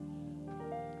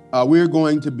We're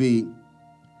going to be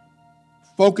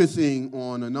focusing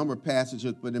on a number of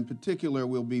passages, but in particular,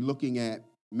 we'll be looking at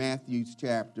Matthew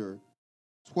chapter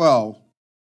 12,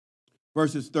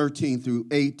 verses 13 through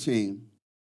 18.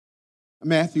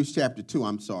 Matthew chapter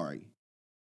 2,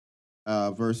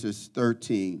 verses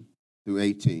 13 through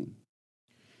 18.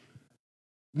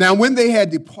 Now, when they had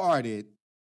departed,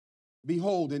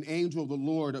 behold, an angel of the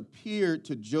Lord appeared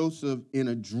to Joseph in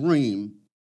a dream,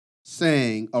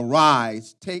 saying,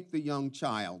 "Arise, take the young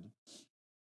child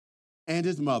and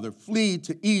his mother, flee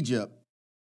to Egypt,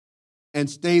 and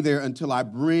stay there until I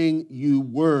bring you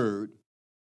word.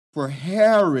 For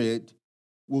Herod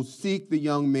will seek the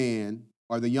young man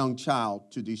or the young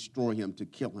child to destroy him, to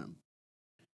kill him."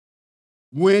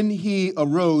 When he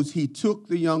arose, he took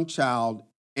the young child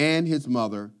and his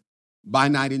mother by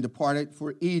night and departed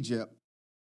for Egypt,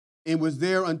 and was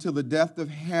there until the death of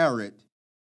Herod,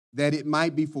 that it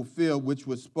might be fulfilled which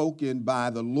was spoken by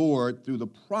the Lord through the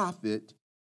prophet,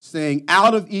 saying,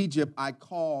 "Out of Egypt I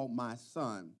call my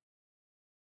son."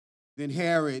 Then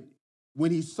Herod,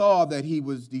 when he saw that he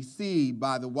was deceived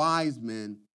by the wise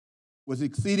men, was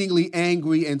exceedingly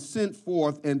angry, and sent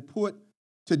forth and put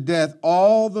to death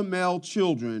all the male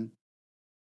children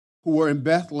who were in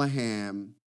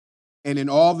Bethlehem and in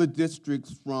all the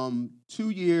districts from 2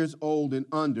 years old and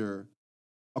under,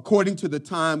 according to the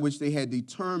time which they had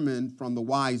determined from the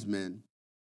wise men.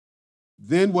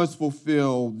 Then was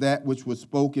fulfilled that which was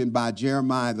spoken by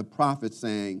Jeremiah the prophet,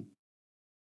 saying,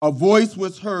 "A voice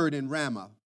was heard in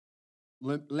Ramah,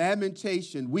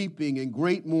 lamentation, weeping, and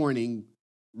great mourning,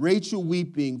 Rachel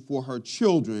weeping for her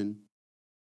children,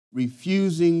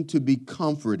 refusing to be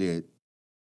comforted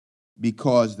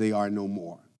because they are no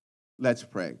more." Let's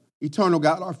pray. Eternal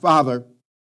God, our Father,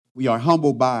 we are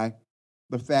humbled by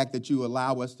the fact that you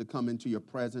allow us to come into your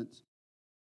presence.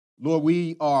 Lord,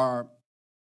 we are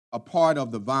a part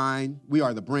of the vine. We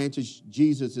are the branches.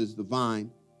 Jesus is the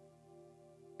vine.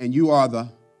 And you are the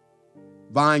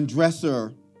vine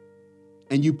dresser.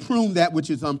 And you prune that which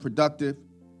is unproductive.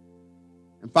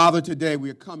 And Father, today we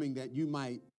are coming that you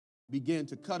might begin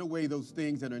to cut away those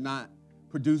things that are not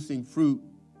producing fruit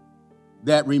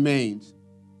that remains.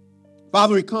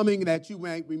 Father, we're coming that you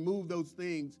might remove those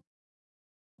things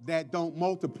that don't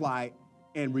multiply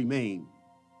and remain.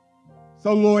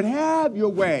 So, Lord, have your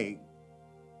way.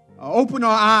 Open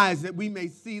our eyes that we may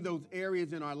see those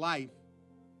areas in our life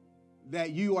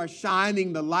that you are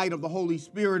shining the light of the Holy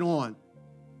Spirit on.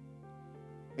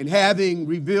 And having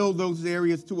revealed those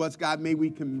areas to us, God, may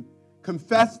we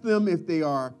confess them if they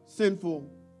are sinful,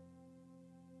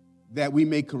 that we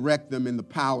may correct them in the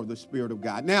power of the Spirit of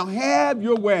God. Now, have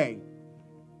your way.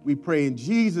 We pray in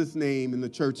Jesus' name, and the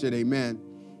church said amen.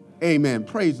 Amen.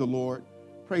 Praise the Lord.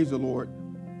 Praise the Lord.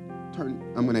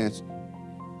 I'm going to ask,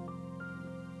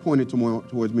 point it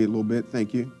towards me a little bit.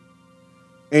 Thank you.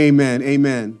 Amen.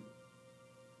 Amen.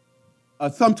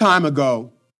 Some time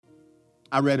ago,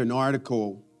 I read an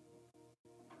article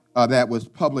that was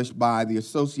published by the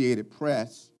Associated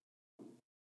Press,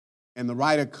 and the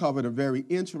writer covered a very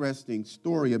interesting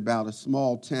story about a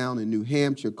small town in New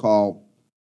Hampshire called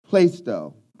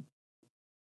Plaistow.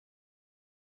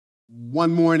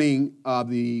 One morning,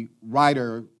 the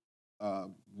writer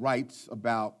writes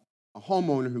about a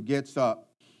homeowner who gets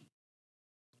up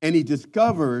and he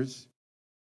discovers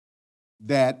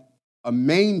that a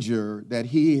manger that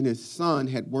he and his son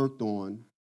had worked on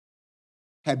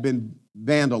had been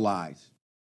vandalized.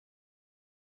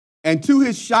 And to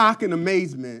his shock and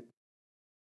amazement,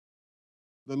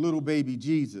 the little baby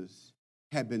Jesus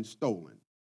had been stolen.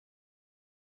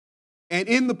 And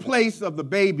in the place of the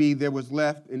baby, there was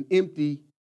left an empty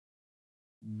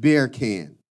beer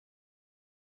can.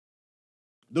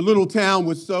 The little town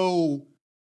was so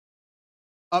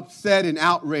upset and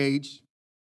outraged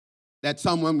that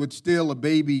someone would steal a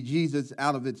baby Jesus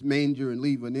out of its manger and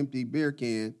leave an empty beer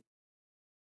can,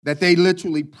 that they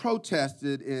literally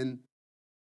protested, and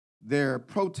their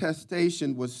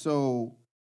protestation was so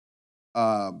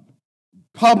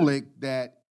public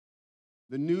that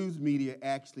the news media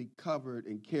actually covered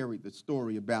and carried the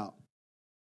story about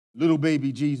little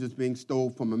baby Jesus being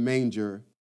stolen from a manger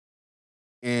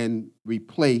and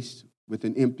replaced with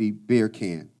an empty beer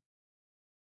can.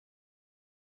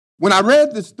 When I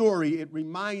read the story, it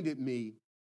reminded me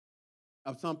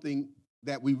of something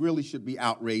that we really should be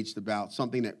outraged about,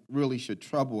 something that really should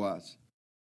trouble us.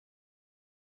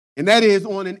 And that is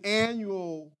on an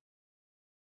annual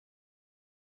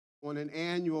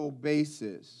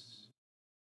basis,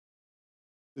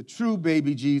 the true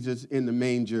baby Jesus in the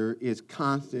manger is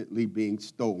constantly being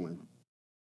stolen.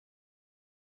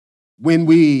 When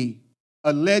we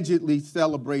allegedly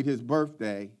celebrate his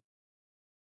birthday,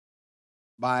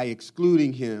 by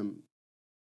excluding him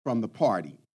from the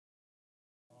party.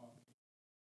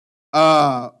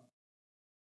 Not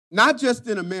just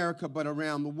in America, but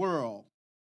around the world,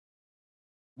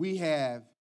 we have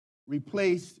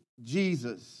replaced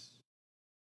Jesus,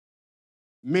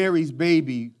 Mary's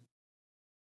baby,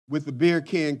 with a beer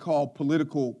can called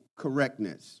political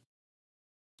correctness.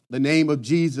 The name of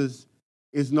Jesus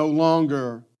is no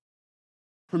longer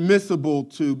permissible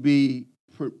to be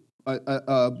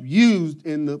used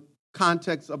in the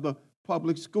context of the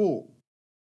public school.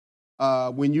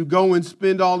 When you go and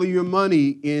spend all of your money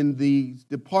in these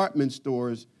department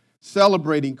stores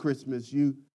celebrating Christmas,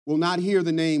 you will not hear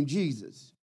the name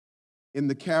Jesus in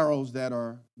the carols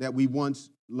that we once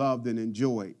loved and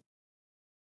enjoyed.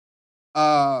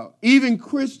 Even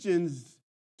Christians,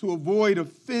 to avoid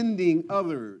offending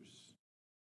others,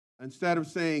 instead of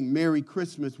saying Merry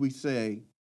Christmas, we say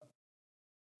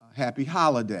Happy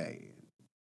Holiday.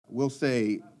 We'll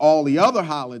say all the other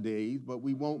holidays, but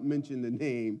we won't mention the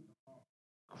name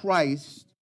Christ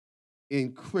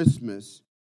in Christmas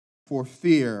for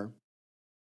fear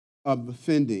of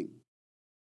offending.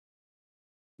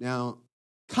 Now,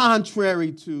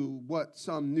 contrary to what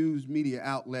some news media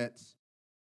outlets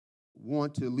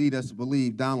want to lead us to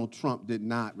believe, Donald Trump did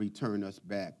not return us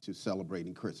back to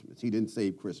celebrating Christmas. He didn't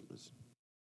save Christmas.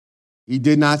 He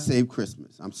did not save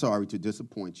Christmas. I'm sorry to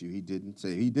disappoint you. He didn't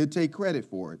say. He did take credit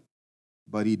for it,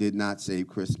 but he did not save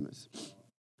Christmas.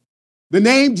 The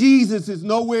name Jesus is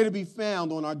nowhere to be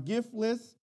found on our gift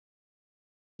list.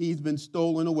 He's been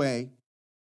stolen away.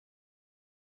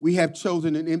 We have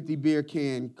chosen an empty beer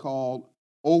can called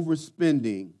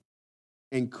overspending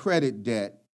and credit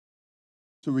debt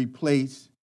to replace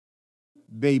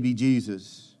baby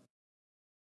Jesus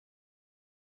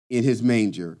in his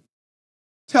manger.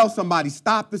 Tell somebody,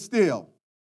 stop the steal.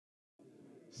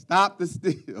 Stop the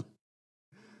steal.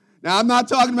 Now, I'm not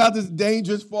talking about this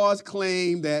dangerous false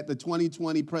claim that the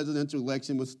 2020 presidential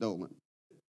election was stolen.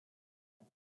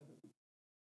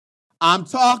 I'm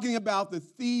talking about the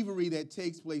thievery that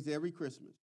takes place every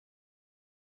Christmas.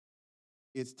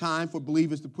 It's time for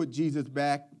believers to put Jesus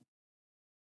back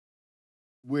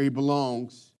where he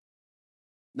belongs,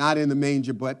 not in the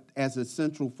manger, but as a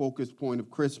central focus point of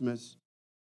Christmas,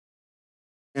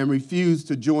 and refuse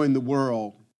to join the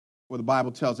world, where the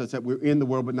Bible tells us that we're in the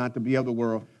world but not to be of the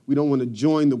world. We don't want to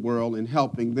join the world in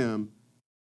helping them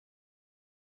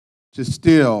to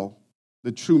steal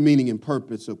the true meaning and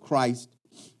purpose of Christ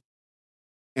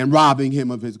and robbing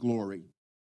him of his glory.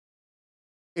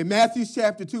 In Matthew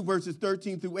chapter 2, verses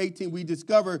 13 through 18, we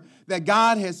discover that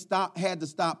God had to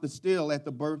stop the steal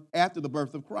after the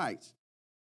birth of Christ.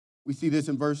 We see this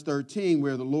in verse 13,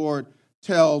 where the Lord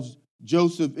tells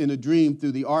Joseph in a dream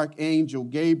through the archangel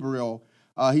Gabriel.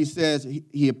 He says,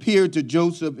 he appeared to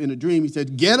Joseph in a dream. He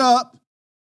said, "Get up,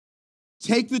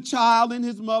 take the child and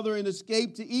his mother and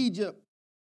escape to Egypt.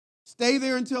 Stay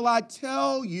there until I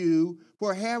tell you,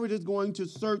 for Herod is going to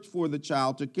search for the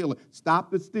child to kill it."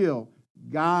 Stop the steal.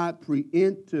 God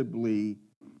preemptively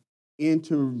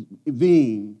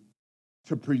intervened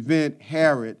to prevent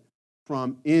Herod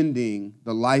from ending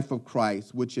the life of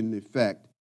Christ, which in effect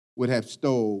would have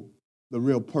stole the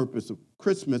real purpose of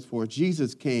Christmas, for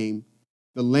Jesus came,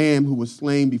 the Lamb who was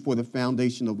slain before the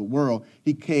foundation of the world.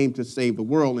 He came to save the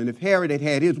world. And if Herod had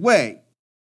had his way,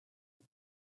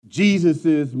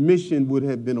 Jesus' mission would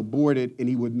have been aborted, and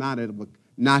he would not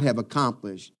have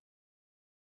accomplished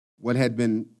what had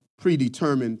been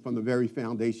predetermined from the very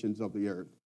foundations of the earth.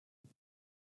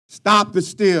 Stop the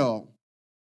steal.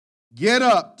 Get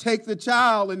up, take the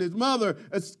child and his mother,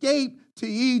 escape to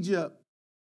Egypt.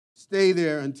 Stay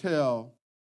there until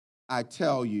I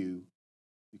tell you,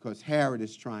 because Herod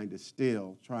is trying to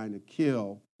steal, trying to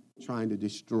kill, trying to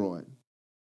destroy.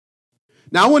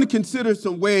 Now, I want to consider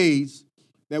some ways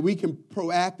that we can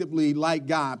proactively, like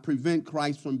God, prevent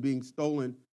Christ from being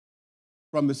stolen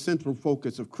from the central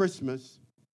focus of Christmas.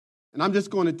 And I'm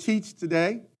just going to teach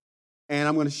today, and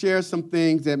I'm going to share some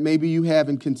things that maybe you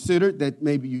haven't considered, that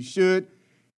maybe you should.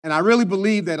 And I really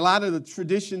believe that a lot of the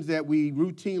traditions that we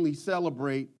routinely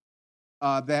celebrate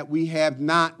that we have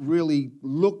not really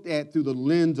looked at through the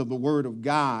lens of the Word of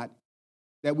God,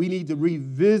 that we need to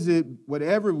revisit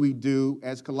whatever we do,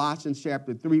 as Colossians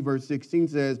chapter 3, verse 16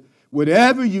 says,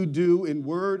 "Whatever you do in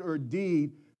word or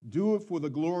deed, do it for the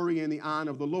glory and the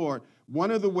honor of the Lord." One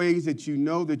of the ways that you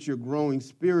know that you're growing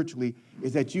spiritually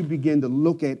is that you begin to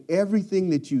look at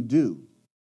everything that you do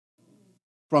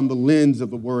from the lens of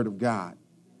the Word of God.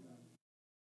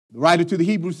 The writer to the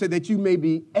Hebrews said that you may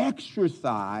be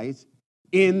exercised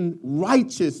in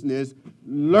righteousness,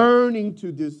 learning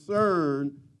to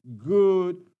discern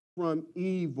good from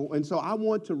evil. And so I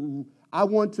want I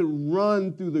want to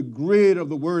run through the grid of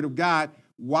the Word of God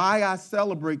why I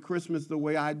celebrate Christmas the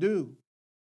way I do,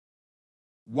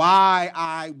 why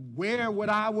I wear what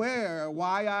I wear,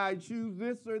 why I choose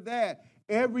this or that.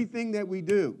 Everything that we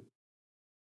do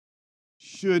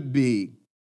should be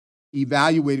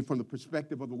evaluated from the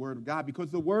perspective of the Word of God, because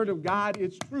the Word of God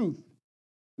is truth,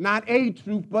 not a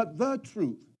truth, but the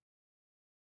truth.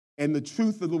 And the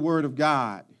truth of the Word of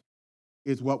God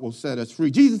is what will set us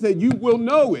free. Jesus said, you will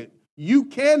know it. You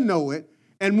can know it.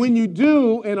 And when you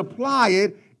do and apply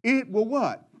it, it will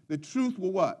what? The truth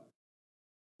will what?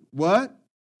 What?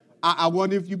 I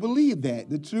wonder if you believe that.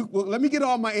 The truth will, let me get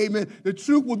all my amen. The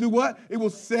truth will do what? It will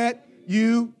set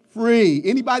you free.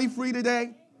 Anybody free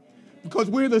today? Because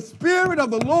where the Spirit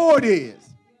of the Lord is,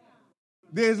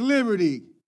 there's liberty.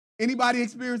 Anybody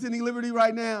experience any liberty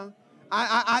right now?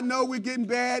 I know we're getting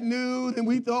bad news and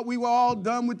we thought we were all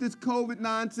done with this COVID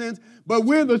nonsense, but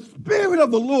where the Spirit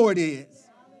of the Lord is.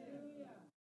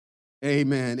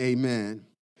 Amen, amen.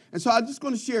 And so I'm just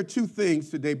going to share two things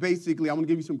today. Basically, I'm going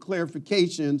to give you some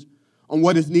clarifications on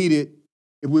what is needed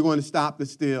if we're going to stop the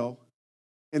steal.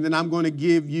 And then I'm going to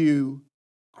give you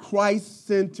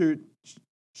Christ-centered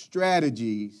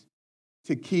strategies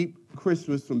to keep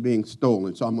Christmas from being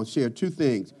stolen. So I'm going to share two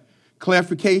things.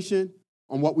 Clarification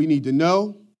on what we need to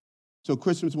know so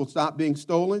Christmas will stop being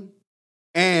stolen,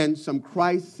 and some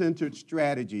Christ-centered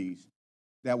strategies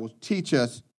that will teach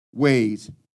us ways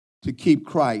to keep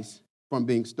Christ from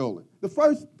being stolen. The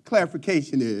first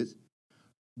clarification is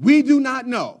we do not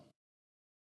know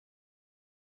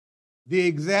the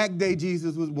exact day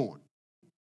Jesus was born.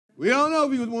 We don't know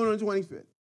if he was born on the 25th.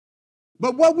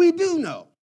 But what we do know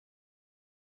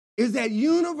is that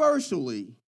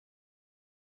universally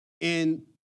in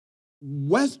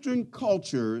Western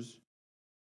cultures,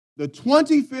 the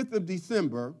 25th of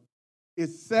December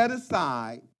is set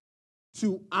aside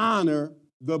to honor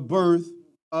the birth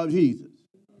of Jesus.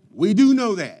 We do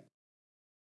know that.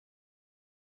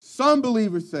 Some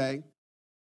believers say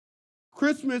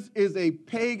Christmas is a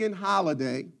pagan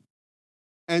holiday,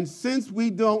 and since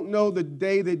we don't know the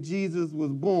day that Jesus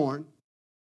was born,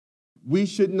 we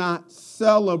should not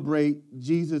celebrate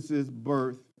Jesus'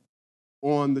 birth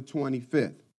on the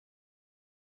 25th.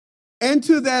 And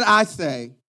to that I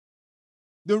say,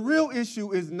 the real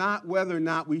issue is not whether or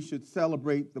not we should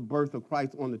celebrate the birth of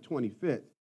Christ on the 25th.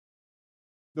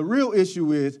 The real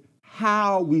issue is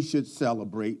how we should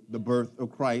celebrate the birth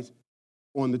of Christ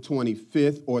on the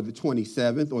 25th or the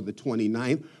 27th or the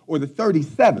 29th or the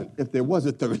 37th, if there was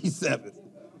a 37th.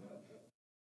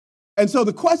 And so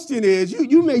the question is,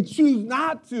 you may choose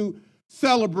not to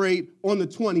celebrate on the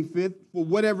 25th for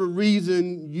whatever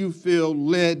reason you feel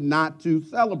led not to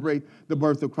celebrate the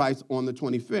birth of Christ on the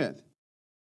 25th.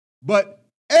 But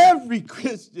every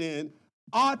Christian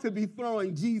ought to be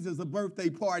throwing Jesus a birthday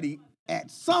party at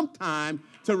some time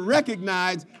to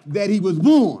recognize that he was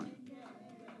born.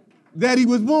 That he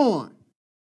was born.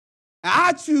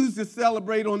 I choose to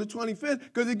celebrate on the 25th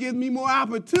because it gives me more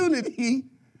opportunity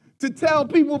to tell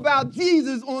people about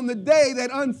Jesus on the day that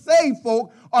unsaved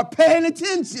folk are paying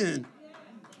attention.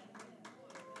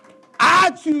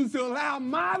 I choose to allow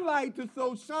my light to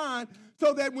so shine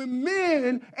so that when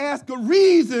men ask a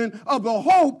reason of the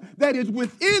hope that is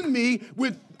within me,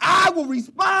 I will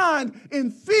respond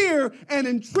in fear and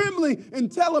in trembling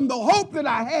and tell them the hope that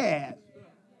I have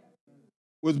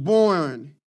was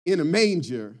born in a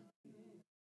manger.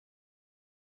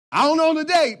 I don't know the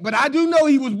date, but I do know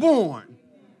he was born.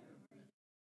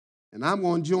 And I'm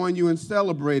going to join you in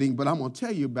celebrating, but I'm going to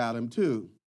tell you about him too.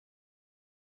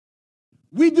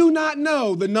 We do not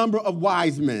know the number of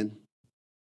wise men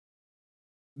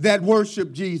that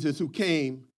worshiped Jesus who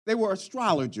came. They were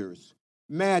astrologers,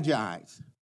 magi's.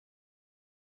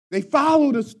 They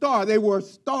followed a star. They were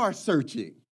star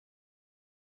searching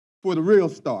for the real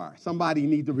star. Somebody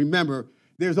needs to remember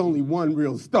there's only one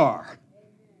real star,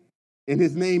 and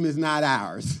his name is not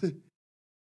ours.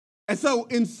 And so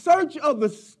in search of the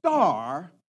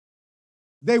star,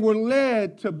 they were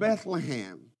led to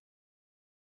Bethlehem,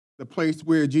 the place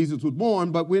where Jesus was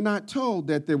born, but we're not told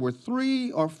that there were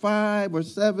 3 or 5 or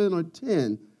 7 or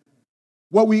 10.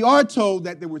 What we are told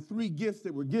that there were 3 gifts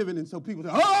that were given, and so people say,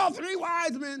 oh, 3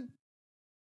 wise men.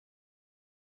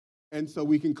 And so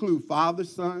we conclude Father,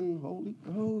 Son, Holy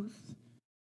Ghost.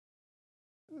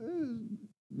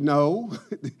 No,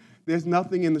 there's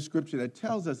nothing in the scripture that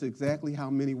tells us exactly how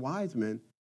many wise men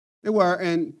there were.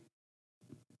 And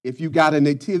if you got a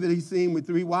nativity scene with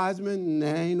 3 wise men,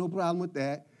 there ain't no problem with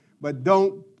that. But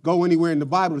don't go anywhere in the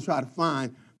Bible to try to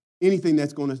find anything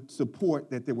that's going to support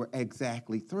that there were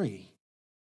exactly 3.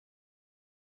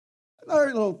 Another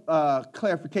little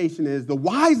clarification is the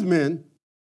wise men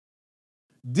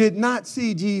did not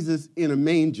see Jesus in a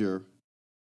manger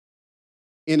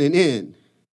in an inn.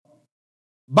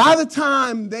 By the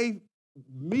time they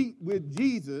meet with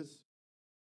Jesus,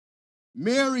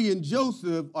 Mary and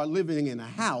Joseph are living in a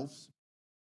house,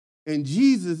 and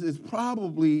Jesus is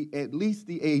probably at least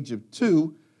the age of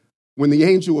 2 when the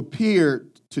angel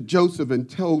appeared to Joseph and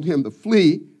told him to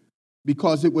flee,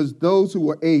 because it was those who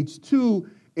were age 2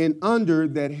 and under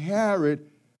that Herod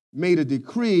made a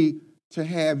decree to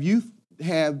have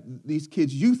these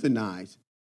kids euthanized,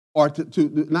 or to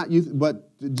not youth, but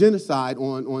genocide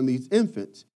on these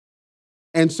infants.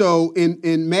 And so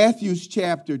in Matthew's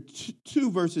chapter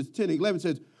 2, verses 10 and 11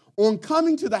 says, on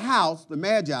coming to the house, the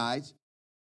Magi's,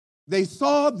 they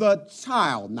saw the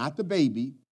child, not the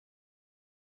baby,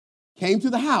 came to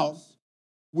the house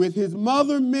with his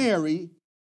mother Mary,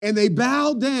 and they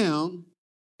bowed down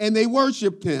and they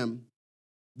worshiped him.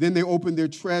 Then they opened their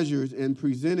treasures and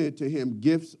presented to him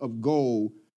gifts of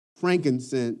gold,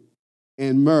 frankincense,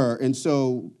 and myrrh. And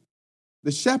so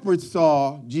the shepherds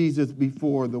saw Jesus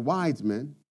before the wise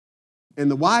men, and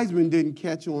the wise men didn't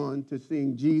catch on to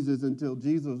seeing Jesus until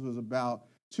Jesus was about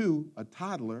 2, a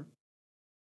toddler.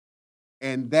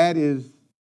 And that is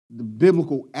the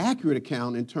biblical accurate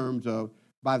account in terms of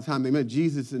by the time they met,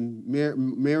 Jesus and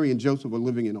Mary and Joseph were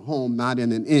living in a home, not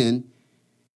in an inn,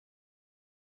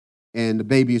 and the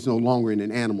baby is no longer in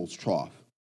an animal's trough.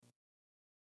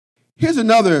 Here's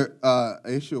another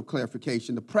issue of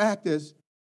clarification. The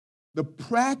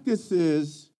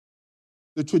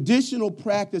traditional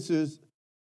practices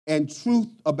and truth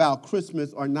about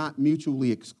Christmas are not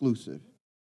mutually exclusive.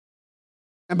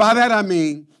 And by that I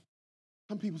mean,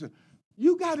 some people say,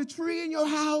 you got a tree in your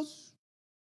house?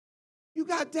 You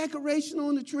got decoration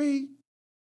on the tree?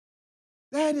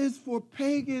 That is for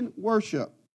pagan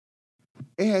worship.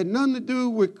 It had nothing to do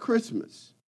with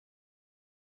Christmas.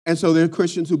 And so there are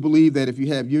Christians who believe that if you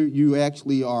have, you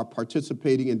actually are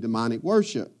participating in demonic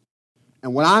worship.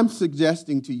 And what I'm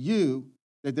suggesting to you,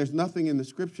 that there's nothing in the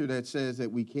scripture that says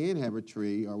that we can have a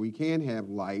tree or we can have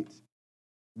lights.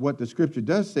 What the scripture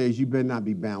does say is you better not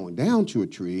be bowing down to a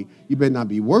tree. You better not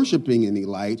be worshiping any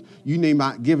lights. You may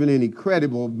not giving any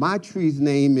credit. Well, my tree's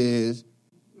name is...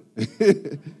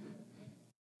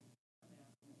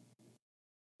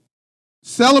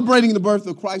 Celebrating the birth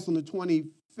of Christ on the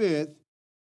 25th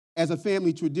as a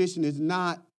family tradition is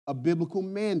not a biblical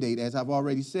mandate, as I've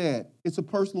already said. It's a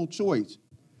personal choice.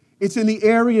 It's in the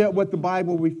area of what the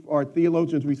Bible or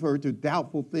theologians refer to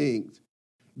doubtful things,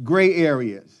 gray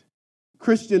areas,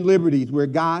 Christian liberties where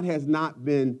God has not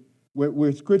been,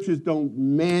 where scriptures don't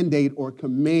mandate or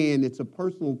command. It's a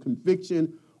personal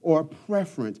conviction or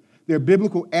preference. There are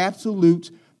biblical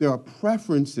absolutes, there are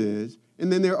preferences,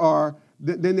 and then there are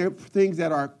things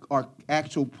that are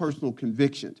actual personal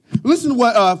convictions. Listen to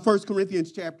what 1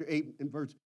 Corinthians chapter 8 and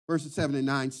verses 7 and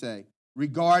 9 say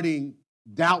regarding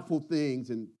doubtful things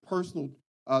and personal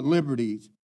liberties.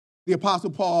 The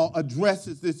Apostle Paul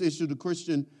addresses this issue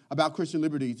to about Christian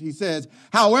liberties. He says,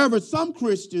 however, some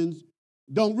Christians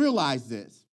don't realize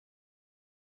this.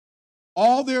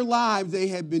 All their lives they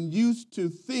have been used to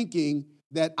thinking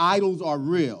that idols are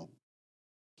real,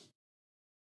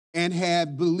 and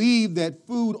have believed that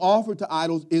food offered to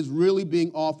idols is really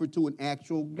being offered to an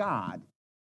actual God.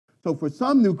 So for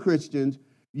some new Christians,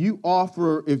 you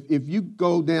offer, if you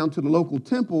go down to the local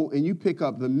temple and you pick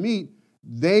up the meat,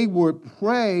 they would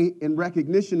pray in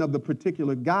recognition of the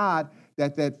particular God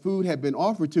that food had been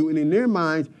offered to, and in their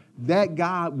minds, that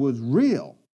God was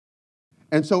real.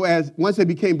 And so once they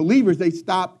became believers, they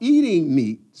stopped eating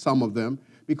meat, some of them,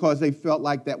 because they felt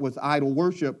like that was idol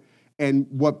worship. And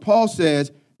what Paul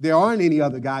says, there aren't any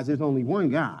other gods, there's only one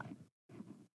God.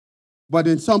 But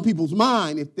in some people's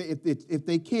mind, if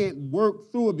they can't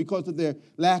work through it because of their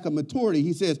lack of maturity,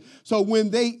 he says, so when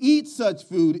they eat such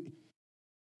food,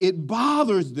 it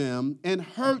bothers them and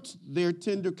hurts their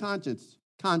tender conscience.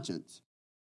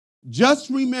 Just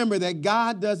remember that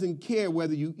God doesn't care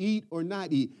whether you eat or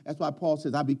not eat. That's why Paul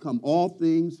says, I become all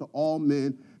things to all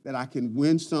men, that I can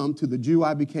win some. To the Jew,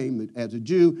 I became as a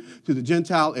Jew. To the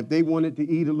Gentile, if they wanted to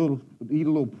eat a little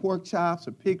pork chops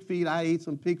or pig feet, I ate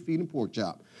some pig feet and pork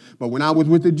chop. But when I was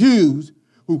with the Jews,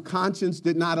 whose conscience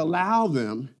did not allow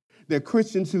them, they're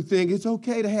Christians who think it's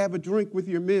okay to have a drink with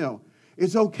your meal.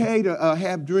 It's okay to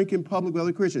have drink in public with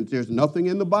other Christians. There's nothing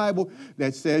in the Bible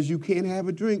that says you can't have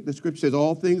a drink. The scripture says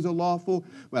all things are lawful,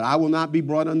 but I will not be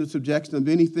brought under subjection of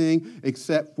anything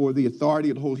except for the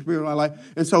authority of the Holy Spirit in my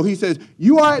life. And so he says,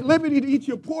 you are at liberty to eat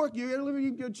your pork, you're at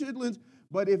liberty to eat your chitlins,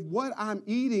 but if what I'm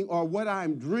eating or what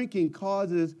I'm drinking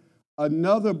causes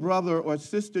another brother or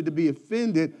sister to be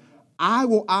offended, I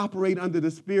will operate under the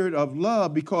spirit of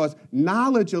love because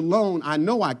knowledge alone, I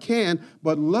know I can,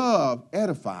 but love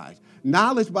edifies.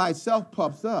 Knowledge by itself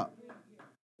puffs up.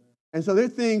 And so there are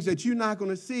things that you're not going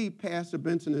to see Pastor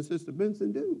Benson and Sister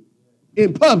Benson do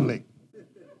in public.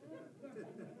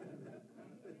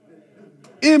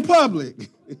 In public.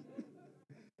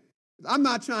 I'm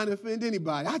not trying to offend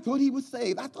anybody. I thought he was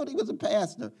saved. I thought he was a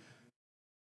pastor.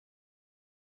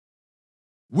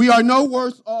 We are no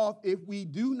worse off if we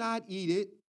do not eat it,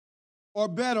 or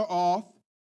better off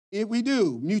if we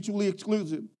do, mutually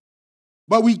exclusive.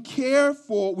 But be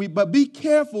careful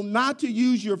not to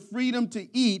use your freedom to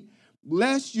eat,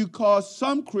 lest you cause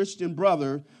some Christian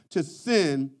brother to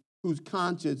sin whose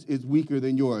conscience is weaker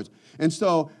than yours. And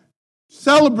so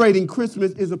celebrating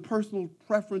Christmas is a personal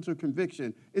preference or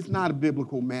conviction. It's not a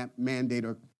biblical mandate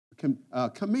or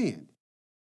command.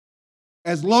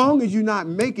 As long as you're not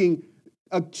making,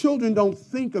 children don't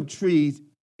think of trees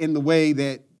in the way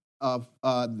that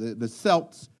the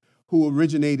Celts who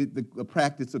originated the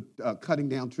practice of cutting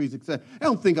down trees, etc. They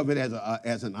don't think of it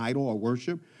as an idol or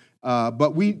worship.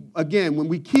 But when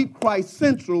we keep Christ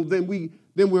central, then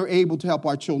we're able to help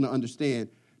our children understand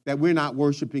that we're not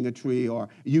worshiping a tree, or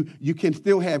you can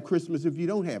still have Christmas if you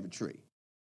don't have a tree.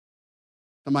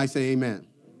 Somebody say amen.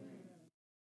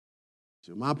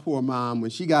 So my poor mom,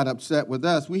 when she got upset with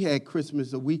us, we had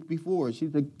Christmas a week before.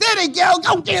 She's like, there they go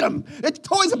get them. The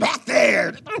toys are back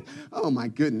there. Oh, my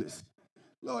goodness.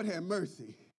 Lord have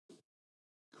mercy.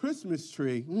 Christmas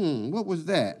tree, what was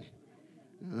that?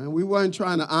 We weren't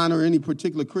trying to honor any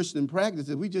particular Christian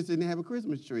practices. We just didn't have a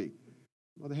Christmas tree.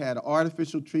 Mother had an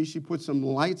artificial tree. She put some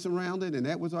lights around it, and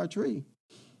that was our tree.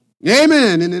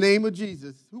 Amen. In the name of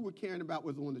Jesus. Who were caring about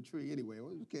what was on the tree anyway? Who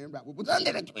was caring about what was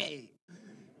under the tree?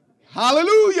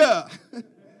 Hallelujah.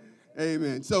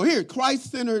 Amen. So here,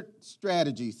 Christ-centered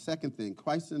strategy. Second thing,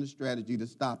 Christ-centered strategy to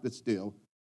stop the steal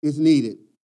is needed.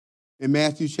 In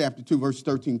Matthew chapter 2, verse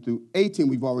 13 through 18,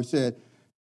 we've already said,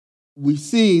 we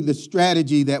see the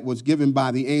strategy that was given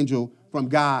by the angel from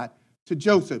God to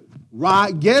Joseph.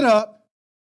 Get up,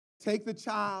 take the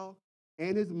child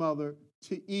and his mother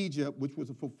to Egypt, which was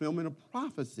a fulfillment of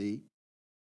prophecy.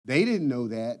 They didn't know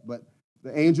that, but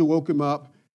the angel woke him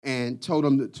up and told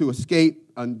him to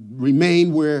escape and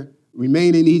remain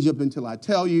in Egypt until I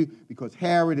tell you, because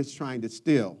Herod is trying to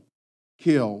steal,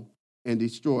 kill, and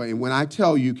destroy. And when I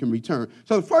tell you, you can return.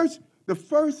 So the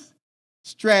first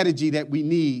strategy that we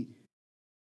need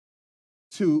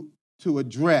to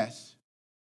address,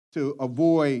 to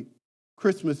avoid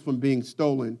Christmas from being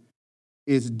stolen,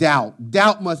 is doubt.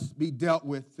 Doubt must be dealt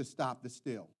with to stop the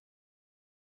steal.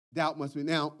 Doubt must be.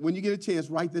 Now, when you get a chance,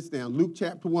 write this down. Luke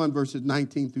chapter 1, verses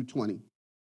 19 through 20.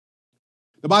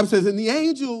 The Bible says, and the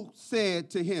angel said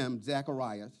to him,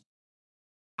 Zacharias,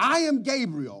 I am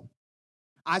Gabriel.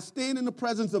 I stand in the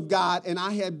presence of God, and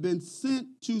I have been sent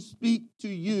to speak to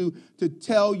you to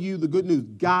tell you the good news.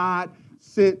 God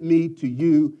sent me to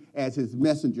you as his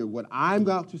messenger. What I'm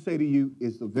about to say to you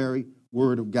is the very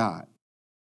word of God.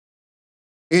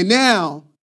 And now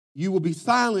you will be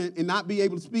silent and not be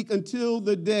able to speak until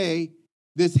the day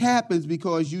this happens,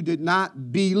 because you did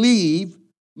not believe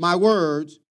my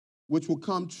words, which will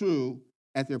come true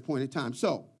at their appointed time.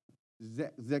 So,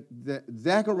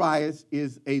 Zacharias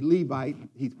is a Levite.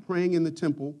 He's praying in the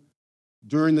temple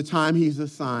during the time he's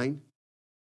assigned.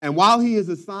 And while he is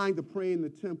assigned to pray in the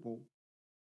temple,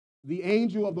 the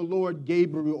angel of the Lord,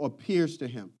 Gabriel, appears to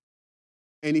him.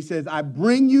 And he says, I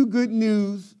bring you good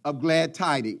news of glad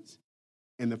tidings.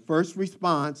 And the first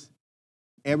response,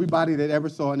 everybody that ever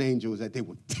saw an angel, is that they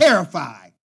were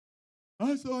terrified.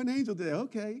 I saw an angel there.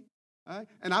 Okay. All right.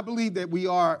 And I believe that we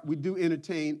do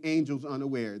entertain angels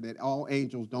unaware, that all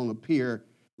angels don't appear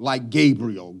like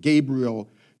Gabriel. Gabriel,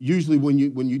 usually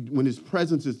when his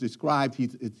presence is described,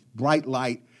 it's bright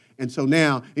light. And so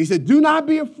now, he said, do not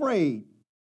be afraid.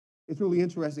 It's really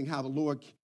interesting how the Lord,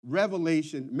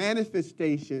 revelation,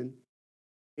 manifestation,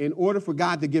 in order for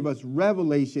God to give us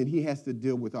revelation, he has to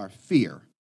deal with our fear.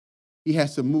 He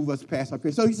has to move us past our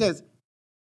fear. So he says,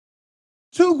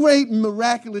 two great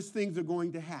miraculous things are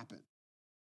going to happen.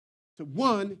 So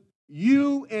one,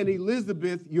 you and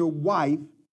Elizabeth, your wife,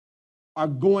 are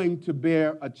going to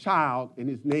bear a child, and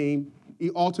his name,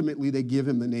 ultimately they give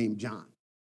him the name John,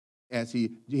 and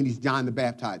he's John the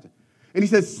Baptizer. And he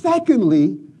says,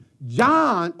 secondly,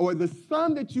 John, or the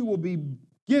son that you will be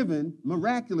given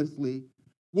miraculously,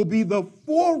 will be the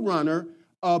forerunner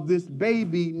of this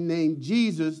baby named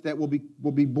Jesus that will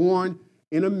be born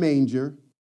in a manger.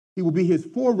 He will be his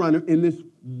forerunner, and this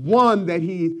one that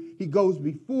he goes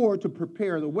before to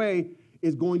prepare the way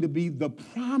is going to be the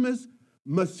promised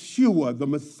Messiah, the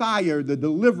Messiah, the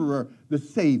deliverer, the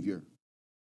Savior.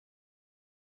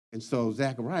 And so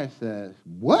Zacharias says,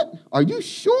 what? Are you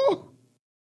sure?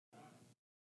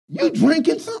 You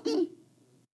drinking something?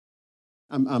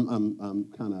 I'm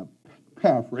kind of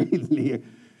paraphrasing here.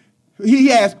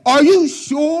 He asked, are you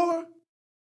sure?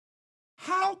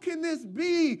 How can this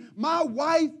be? My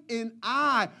wife and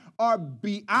I are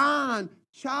beyond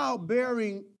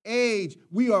childbearing age.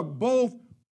 We are both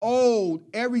old.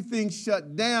 Everything's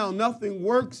shut down. Nothing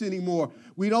works anymore.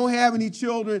 We don't have any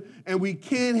children, and we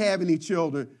can't have any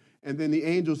children. And then the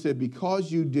angel said,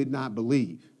 because you did not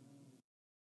believe,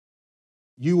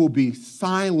 you will be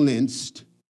silenced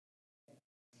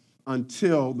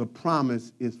until the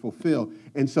promise is fulfilled.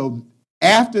 And so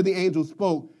after the angel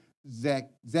spoke,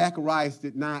 Zacharias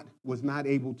was not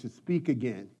able to speak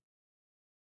again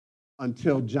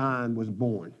until John was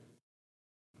born.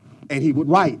 And he would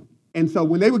write. And so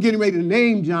when they were getting ready to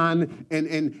name John,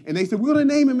 and they said, we're going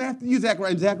to name him after you,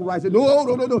 Zacharias. And Zacharias said,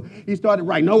 no. He started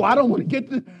writing, no, I don't want to get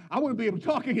this. I want to be able to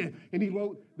talk again. And he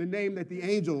wrote the name that the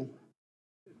angel,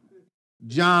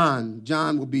 John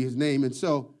will be his name. And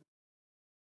so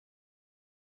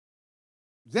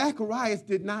Zacharias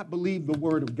did not believe the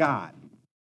word of God.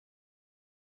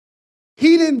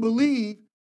 He didn't believe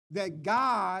that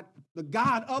God, the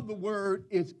God of the word,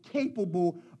 is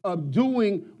capable of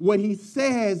doing what he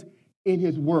says in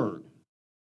his word.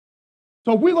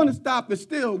 So if we're going to stop the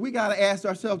still, we got to ask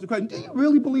ourselves the question, do you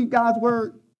really believe God's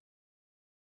word?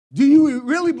 Do you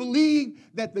really believe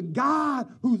that the God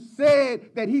who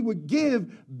said that he would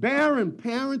give barren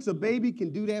parents a baby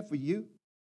can do that for you?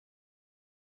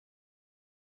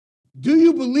 Do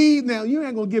you believe now, you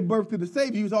ain't going to give birth to the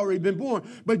Savior who's already been born,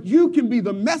 but you can be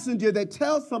the messenger that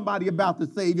tells somebody about the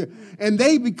Savior and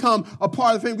they become a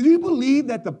part of the family. Do you believe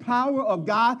that the power of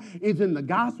God is in the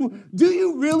gospel? Do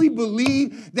you really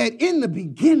believe that in the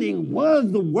beginning was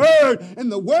the Word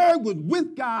and the Word was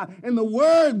with God and the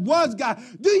Word was God?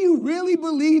 Do you really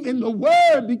believe in the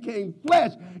Word became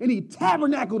flesh and he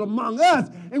tabernacled among us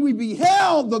and we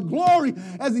beheld the glory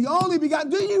as the only begotten?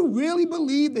 Do you really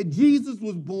believe that Jesus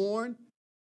was born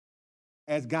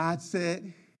as God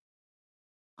said?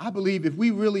 I believe if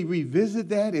we really revisit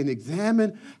that and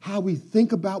examine how we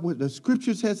think about what the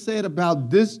scriptures has said about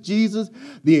this Jesus,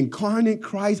 the incarnate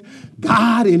Christ,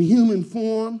 God in human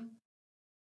form,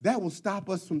 that will stop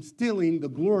us from stealing the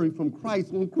glory from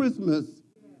Christ on Christmas.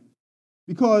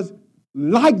 Because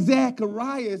like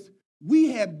Zacharias,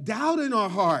 we have doubt in our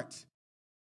hearts.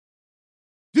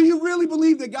 Do you really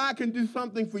believe that God can do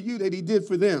something for you that he did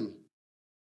for them?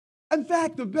 In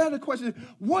fact, the better question is,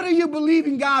 what are you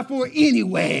believing God for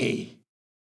anyway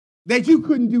that you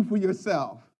couldn't do for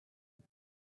yourself?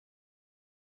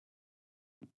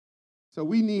 So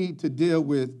we need to deal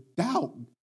with doubt.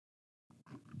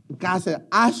 God said,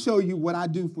 I show you what I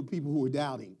do for people who are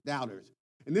doubters.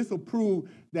 And this will prove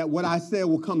that what I said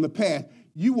will come to pass.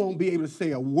 You won't be able to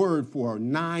say a word for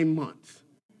 9 months.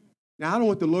 Now, I don't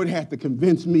want the Lord to have to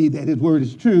convince me that his word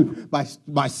is true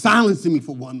by silencing me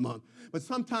for 1 month. But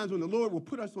sometimes when the Lord will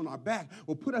put us on our back,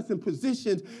 will put us in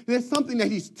positions, there's something that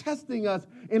he's testing us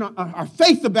in our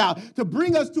faith about to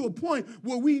bring us to a point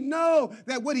where we know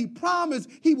that what he promised,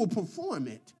 he will perform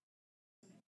it.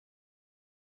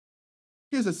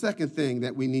 Here's a second thing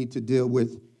that we need to deal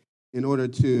with in order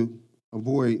to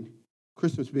avoid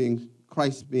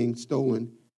Christ being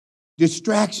stolen.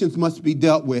 Distractions must be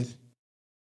dealt with.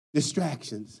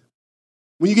 Distractions.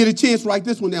 When you get a chance, write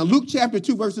this one down. Luke chapter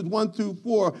 2, verses 1 through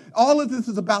 4. All of this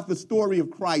is about the story of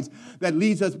Christ that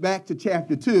leads us back to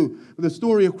chapter 2, the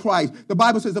story of Christ. The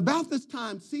Bible says, about this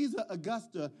time, Caesar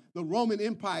Augustus, the Roman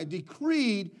Empire,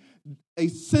 decreed a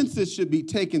census should be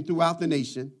taken throughout the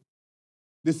nation.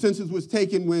 The census was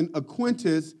taken when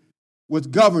Quirinius was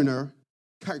governor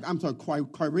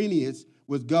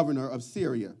of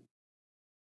Syria.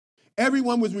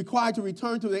 Everyone was required to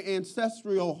return to their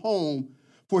ancestral home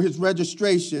for his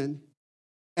registration,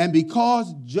 and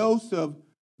because Joseph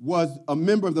was a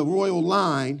member of the royal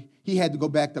line, he had to go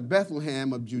back to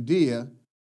Bethlehem of Judea,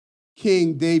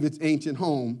 King David's ancient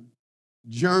home,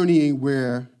 journeying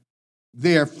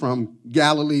there from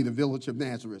Galilee, the village of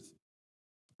Nazareth.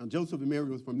 And Joseph and Mary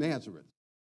was from Nazareth.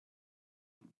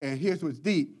 And here's what's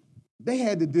deep. They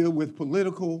had to deal with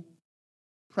political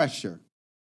pressure.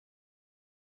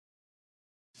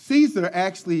 Caesar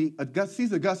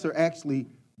Augustus actually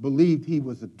believed he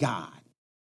was a god.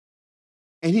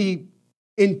 And he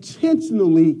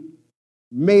intentionally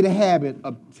made a habit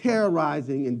of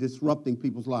terrorizing and disrupting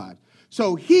people's lives.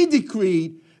 So he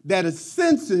decreed that a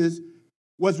census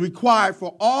was required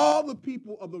for all the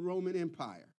people of the Roman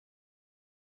Empire.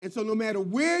 And so no matter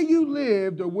where you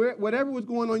lived or whatever was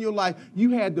going on in your life,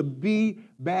 you had to be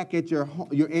back at your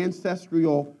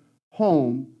ancestral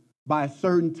home by a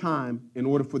certain time in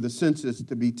order for the census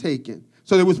to be taken.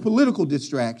 So there was political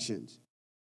distractions.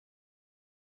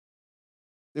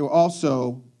 There are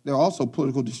also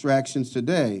political distractions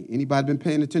today. Anybody been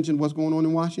paying attention to what's going on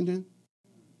in Washington?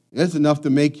 It's enough to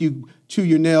make you chew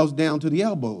your nails down to the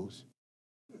elbows.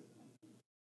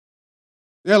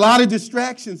 There are a lot of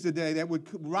distractions today that would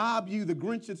rob you. The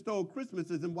Grinch that stole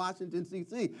Christmas is in Washington,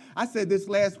 D.C. I said this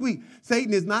last week.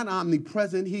 Satan is not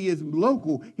omnipresent. He is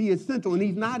local. He is central, and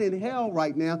he's not in hell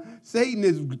right now. Satan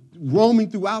is roaming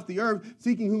throughout the earth,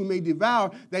 seeking whom he may devour,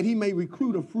 that he may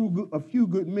recruit a few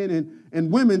good men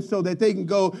and women so that they can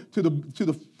go to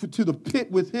the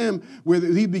pit with him where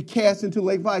he'd be cast into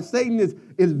lake fire. Satan is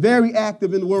very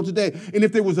active in the world today. And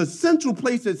if there was a central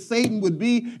place that Satan would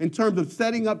be in terms of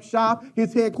setting up shop,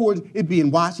 his headquarters, it'd be in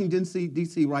Washington,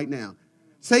 D.C. right now.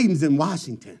 Satan's in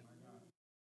Washington.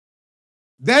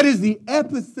 That is the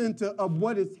epicenter of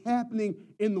what is happening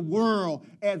in the world.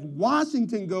 As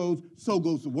Washington goes, so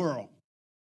goes the world.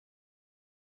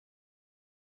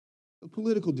 The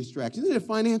political distractions, the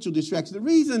financial distractions. The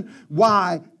reason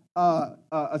why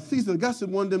Caesar Augustus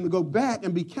wanted them to go back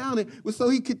and be counted was so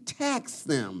he could tax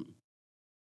them.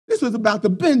 This was about the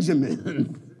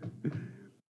Benjamins.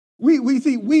 We're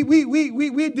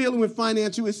dealing with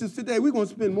financial issues today. We're going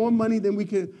to spend more money than we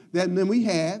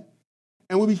have,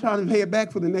 and we'll be trying to pay it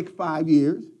back for the next 5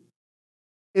 years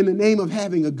in the name of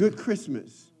having a good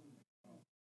Christmas.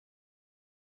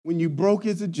 When you broke,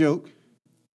 it's a joke,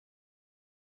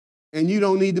 and you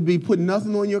don't need to be putting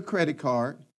nothing on your credit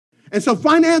card. And so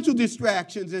financial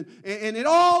distractions, and it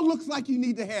all looks like you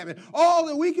need to have it. All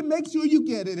that we can make sure you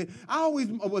get it. And I always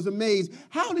was amazed,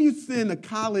 how do you send a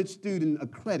college student a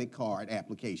credit card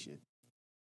application?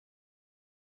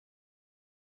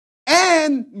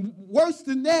 And worse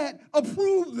than that,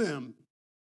 approve them.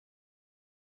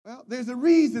 Well, there's a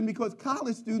reason, because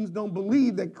college students don't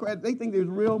believe that credit. They think there's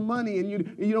real money and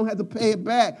you don't have to pay it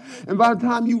back. And by the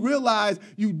time you realize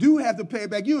you do have to pay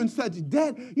it back, you're in such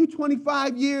debt. You're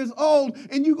 25 years old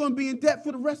and you're going to be in debt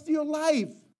for the rest of your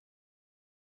life.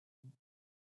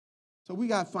 So we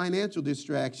got financial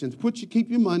distractions.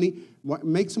 Keep your money,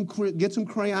 get some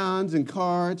crayons and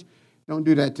cards. Don't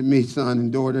do that to me, son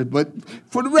and daughter, but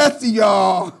for the rest of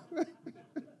y'all.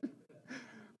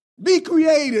 Be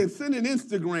creative. Send an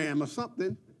Instagram or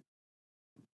something.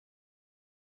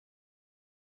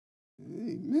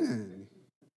 Amen.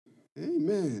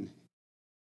 Amen.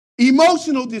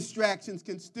 Emotional distractions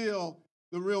can steal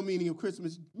the real meaning of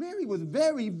Christmas. Mary was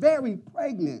very, very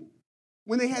pregnant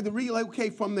when they had to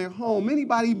relocate from their home.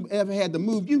 Anybody ever had to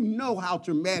move, you know how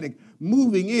traumatic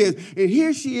moving is. And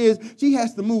here she is. She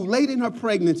has to move late in her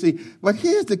pregnancy. But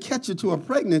here's the catcher to her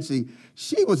pregnancy.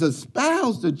 She was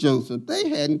espoused to Joseph. They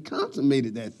hadn't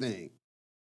consummated that thing.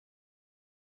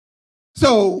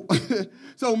 So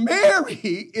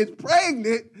Mary is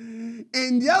pregnant,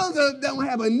 and Joseph don't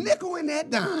have a nickel in that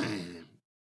dime.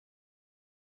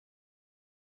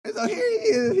 And so here he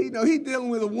is, he's dealing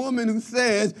with a woman who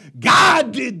says,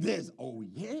 God did this. Oh,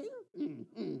 yeah?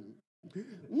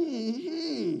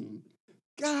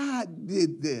 God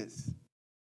did this.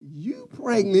 You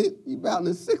pregnant, you about in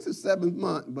the 6th or 7th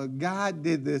month, but God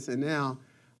did this, and now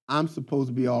I'm supposed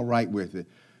to be all right with it.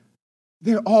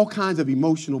 There are all kinds of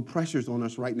emotional pressures on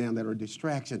us right now that are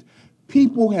distractions.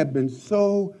 People have been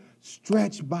so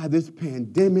stretched by this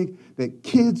pandemic that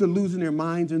kids are losing their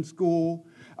minds in school.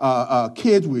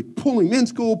 Kids, we're pulling them in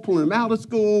school, pulling them out of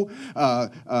school.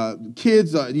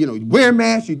 Kids, wear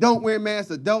masks, you don't wear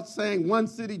masks. Adults saying one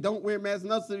city don't wear masks,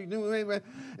 another city don't wear masks.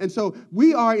 And so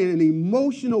we are in an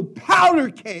emotional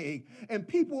powder keg, and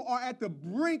people are at the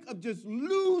brink of just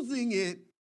losing it.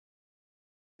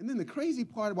 And then the crazy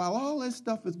part, while all this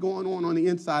stuff is going on the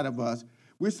inside of us,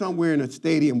 we're somewhere in a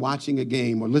stadium watching a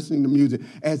game or listening to music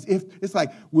as if it's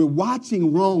like we're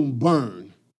watching Rome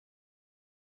burn.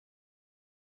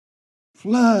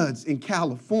 Floods in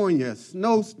California,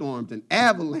 snowstorms and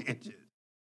avalanches,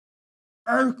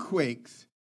 earthquakes,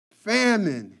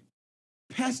 famine,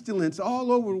 pestilence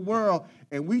all over the world,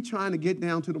 and we trying to get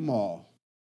down to the mall.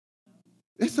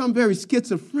 There's something very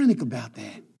schizophrenic about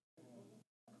that.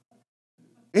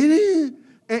 It is.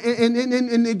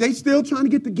 And they still trying to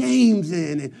get the games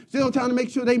in and still trying to make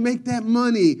sure they make that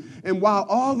money. And while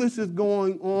all this is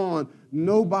going on,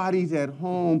 nobody's at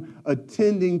home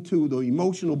attending to the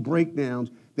emotional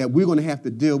breakdowns that we're going to have to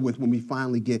deal with when we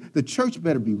finally get. The church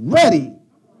better be ready.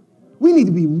 We need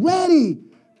to be ready.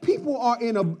 People are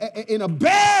in a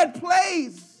bad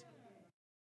place.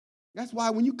 That's why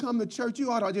when you come to church,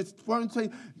 you ought to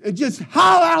just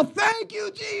holler out, thank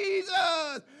you,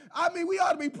 Jesus. I mean, we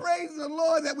ought to be praising the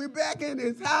Lord that we're back in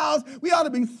his house. We ought to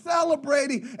be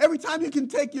celebrating. Every time you can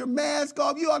take your mask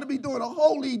off, you ought to be doing a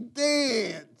holy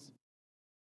dance.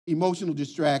 Emotional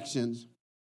distractions,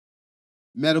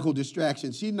 medical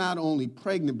distractions. She's not only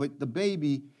pregnant, but the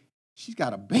baby, she's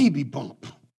got a baby bump.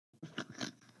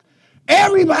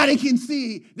 Everybody can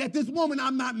see that this woman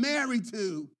I'm not married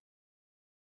to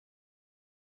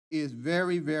is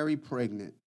very, very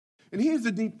pregnant. And here's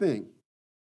the deep thing.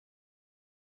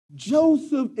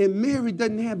 Joseph and Mary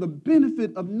doesn't have the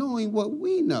benefit of knowing what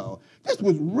we know. This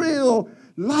was real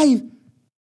life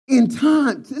in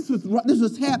time. This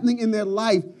was happening in their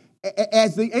life.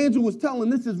 As the angel was telling,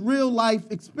 this is real life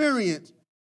experience.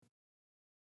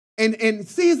 And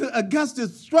Caesar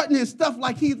Augustus strutting his stuff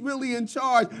like he's really in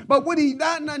charge. But what he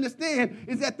doesn't understand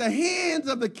is that the hands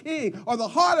of the king, or the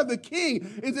heart of the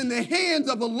king, is in the hands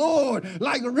of the Lord,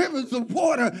 like the rivers of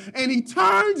water. And he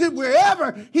turns it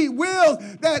wherever he wills.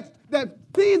 That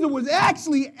Caesar was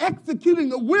actually executing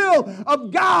the will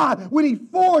of God when he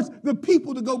forced the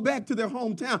people to go back to their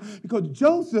hometown. Because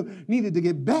Joseph needed to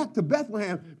get back to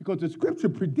Bethlehem, because the scripture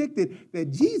predicted that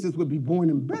Jesus would be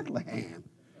born in Bethlehem,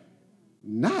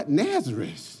 not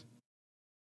Nazareth.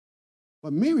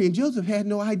 But Mary and Joseph had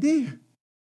no idea.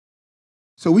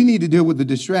 So we need to deal with the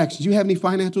distractions. You have any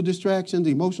financial distractions,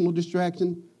 emotional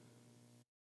distractions,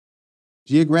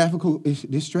 geographical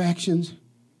distractions?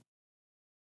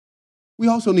 We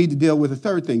also need to deal with a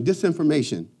third thing,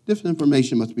 disinformation.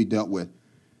 Disinformation must be dealt with.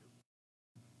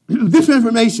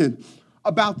 Disinformation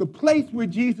about the place where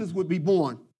Jesus would be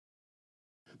born.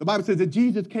 The Bible says that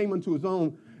Jesus came unto his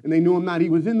own, and they knew him not. He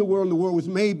was in the world, and the world was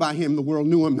made by him. The world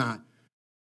knew him not.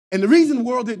 And the reason the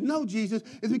world didn't know Jesus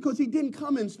is because he didn't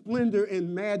come in splendor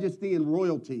and majesty and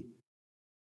royalty.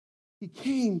 He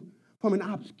came from an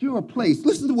obscure place.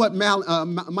 Listen to what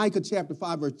Micah chapter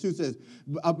 5, verse 2 says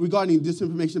regarding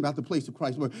disinformation about the place of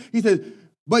Christ's birth. He says,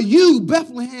 but you,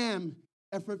 Bethlehem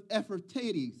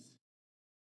Ephrates,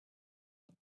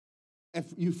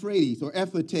 Euphrates or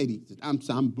Ephrates.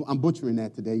 I'm butchering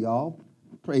that today, y'all.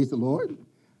 Praise the Lord.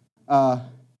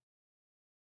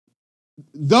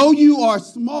 Though you are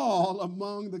small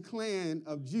among the clan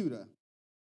of Judah,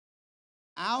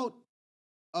 out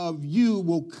of you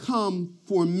will come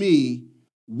for me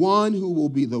one who will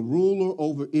be the ruler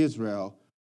over Israel,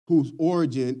 whose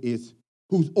origins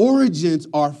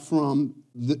are from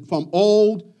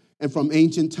old and from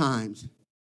ancient times.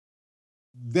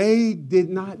 They did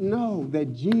not know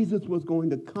that Jesus was going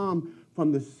to come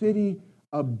from the city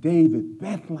of David,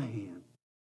 Bethlehem.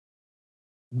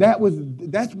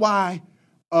 That's why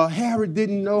Herod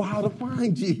didn't know how to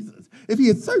find Jesus. If he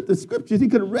had searched the scriptures, he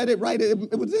could have read it right.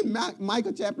 It was in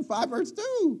Micah chapter 5, verse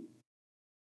 2.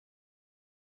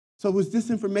 So it was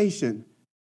disinformation.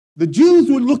 The Jews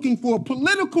were looking for a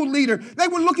political leader. They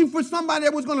were looking for somebody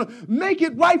that was going to make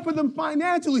it right for them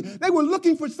financially. They were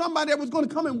looking for somebody that was going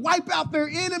to come and wipe out their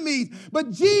enemies.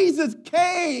 But Jesus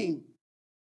came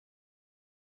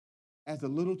as a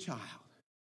little child.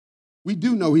 We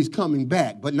do know he's coming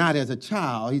back, but not as a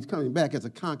child. He's coming back as a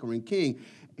conquering king.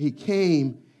 He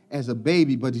came as a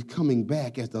baby, but he's coming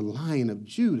back as the Lion of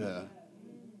Judah.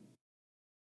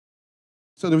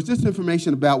 So there was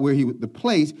disinformation about where the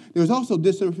place. There was also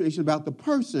disinformation about the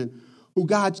person who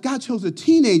God chose a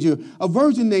teenager, a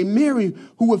virgin named Mary,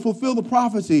 who would fulfill the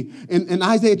prophecy. In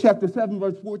Isaiah chapter 7,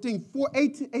 verse 14,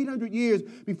 800 years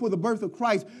before the birth of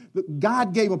Christ,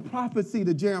 God gave a prophecy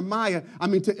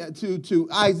to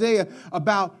Isaiah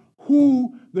about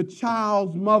who the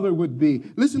child's mother would be.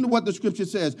 Listen to what the scripture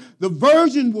says. The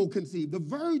virgin will conceive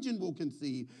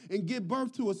and give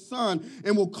birth to a son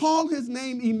and will call his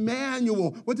name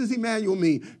Emmanuel. What does Emmanuel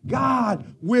mean?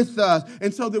 God with us.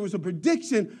 And so there was a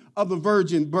prediction of the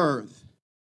virgin birth.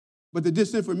 But the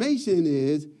disinformation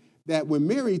is that when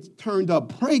Mary turned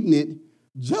up pregnant,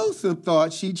 Joseph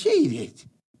thought she cheated.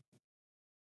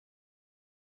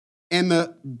 And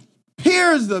the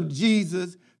peers of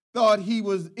Jesus thought he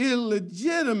was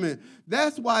illegitimate.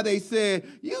 That's why they said,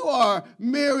 you are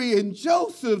Mary and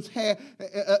Joseph's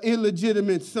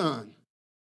illegitimate son.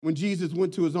 When Jesus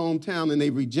went to his hometown and they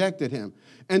rejected him.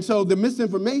 And so the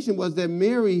misinformation was that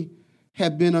Mary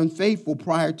had been unfaithful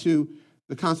prior to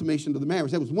the consummation of the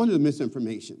marriage. That was one of the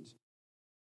misinformations.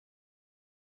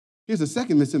 Here's a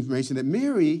second misinformation, that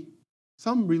Mary,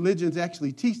 some religions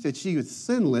actually teach that she was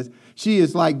sinless. She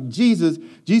is like Jesus.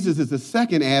 Jesus is the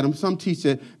second Adam. Some teach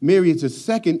that Mary is the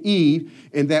second Eve,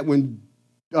 and that when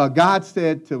God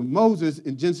said to Moses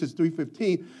in Genesis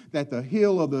 3:15 that the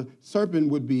heel of the serpent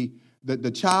would be,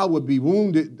 the child would be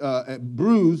wounded,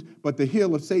 bruised, but the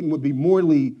heel of Satan would be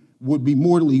mortally would be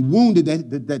mortally wounded,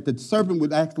 that the serpent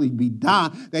would actually die,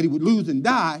 that he would lose and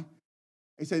die.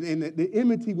 He said, and the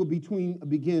enmity will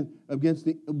begin against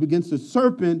the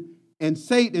serpent and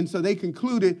Satan. So they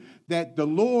concluded that the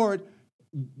Lord,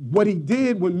 what he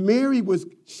did when Mary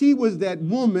she was that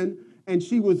woman, and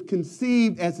she was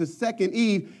conceived as the second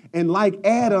Eve, and like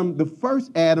Adam, the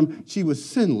first Adam, she was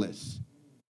sinless.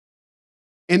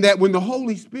 And that when the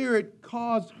Holy Spirit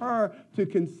caused her to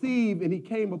conceive and he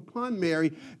came upon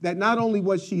Mary, that not only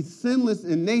was she sinless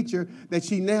in nature, that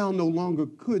she now no longer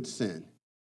could sin.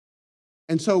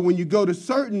 And so when you go to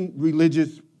certain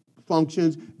religious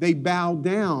functions, they bow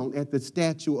down at the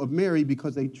statue of Mary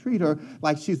because they treat her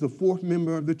like she's the fourth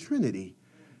member of the Trinity,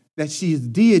 that she is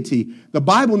deity. The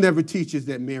Bible never teaches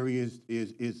that Mary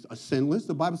is a sinless.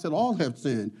 The Bible said all have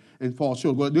sinned and fall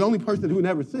short. Well, the only person who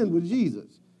never sinned was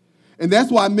Jesus. And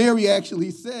that's why Mary actually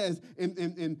says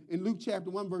in Luke chapter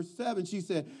 1, verse 7, she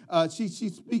said,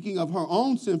 she's speaking of her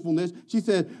own sinfulness. She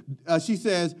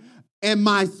says, and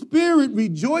my spirit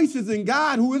rejoices in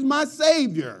God, who is my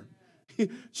Savior.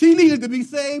 She needed to be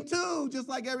saved too, just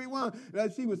like everyone.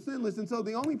 She was sinless. And so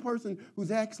the only person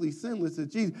who's actually sinless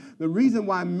is Jesus. The reason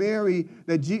why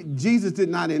Jesus did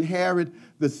not inherit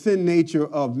the sin nature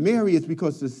of Mary is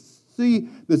because the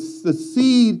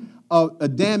seed of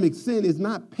Adamic sin is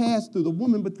not passed through the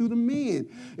woman, but through the man.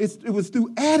 It was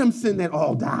through Adam's sin that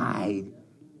all died.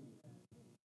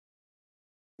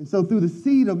 And so through the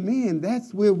seed of man,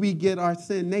 that's where we get our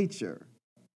sin nature.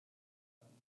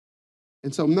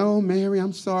 And so, no, Mary,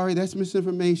 I'm sorry, that's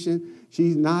misinformation.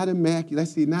 She's not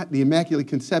immaculate. Not the immaculate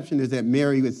conception is that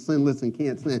Mary is sinless and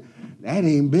can't sin. That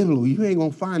ain't biblical. You ain't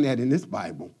going to find that in this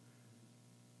Bible.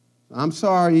 I'm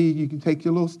sorry, you can take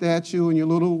your little statue and your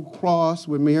little cross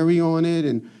with Mary on it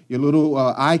and your little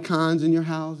icons in your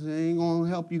house. They ain't going to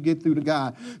help you get through to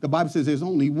God. The Bible says there's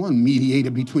only one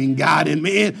mediator between God and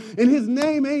man, and his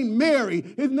name ain't Mary.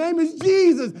 His name is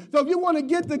Jesus. So if you want to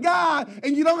get to God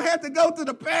and you don't have to go to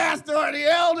the pastor or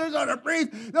the elders or the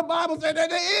priest, the Bible says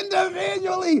that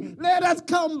individually let us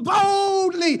come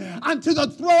boldly unto the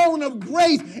throne of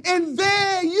grace, and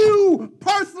there you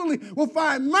personally will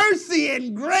find mercy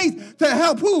and grace to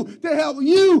help who? To help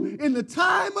you in the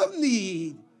time of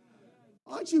need.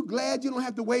 Aren't you glad you don't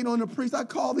have to wait on the priest? I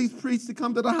call these priests to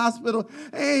come to the hospital.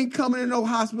 They ain't coming to no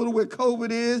hospital where COVID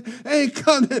is. They ain't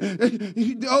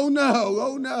coming. Oh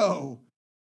no.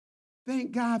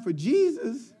 Thank God for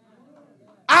Jesus.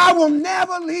 I will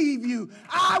never leave you.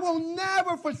 I will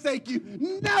never forsake you.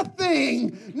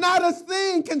 Nothing, not a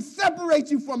thing can separate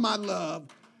you from my love,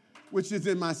 which is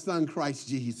in my son, Christ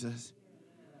Jesus.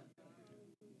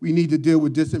 We need to deal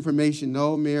with disinformation.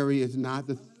 No, Mary is not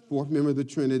the fourth member of the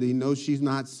Trinity. No, she's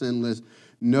not sinless.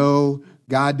 No,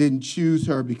 God didn't choose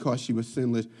her because she was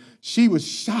sinless. She was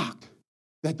shocked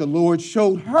that the Lord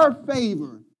showed her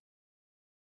favor.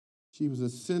 She was a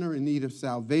sinner in need of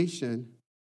salvation,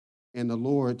 and the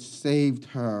Lord saved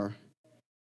her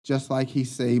just like he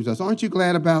saves us. Aren't you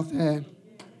glad about that?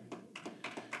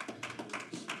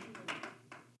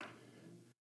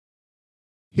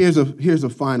 Here's a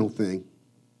final thing.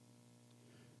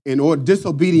 In order,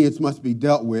 disobedience must be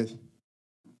dealt with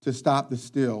to stop the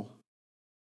still.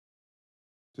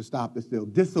 To stop the still.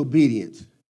 Disobedience.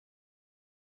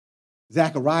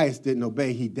 Zacharias didn't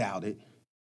obey, he doubted.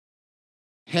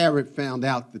 Herod found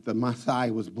out that the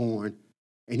Messiah was born,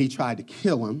 and he tried to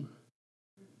kill him.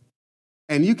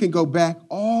 And you can go back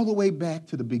all the way back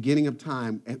to the beginning of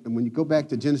time. And when you go back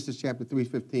to Genesis chapter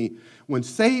 3:15, when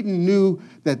Satan knew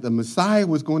that the Messiah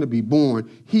was going to be born,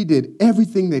 he did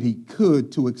everything that he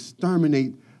could to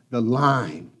exterminate the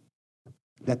line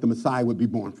that the Messiah would be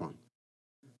born from.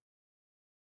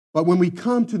 But when we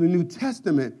come to the New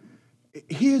Testament,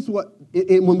 here's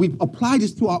when we apply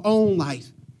this to our own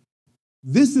life,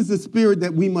 this is the spirit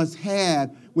that we must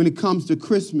have when it comes to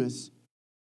Christmas.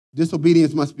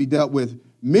 Disobedience must be dealt with.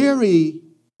 Mary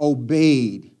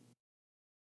obeyed.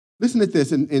 Listen to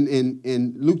this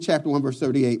in Luke chapter 1, verse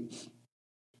 38.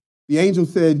 The angel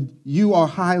said, "You are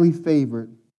highly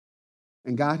favored,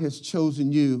 and God has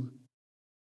chosen you,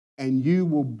 and you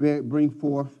will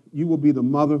you will be the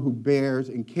mother who bears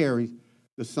and carries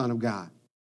the Son of God."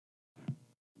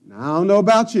 Now, I don't know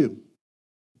about you.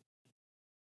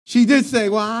 She did say,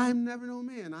 "Well, I've never known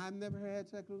a man. I've never had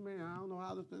sex with a man. I don't know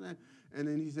how this and that." And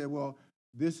then he said, "Well,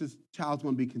 child's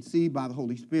going to be conceived by the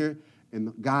Holy Spirit,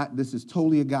 and God, this is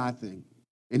totally a God thing."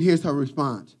 And here's her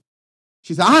response.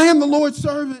 She said, "I am the Lord's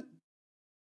servant,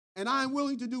 and I am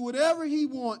willing to do whatever he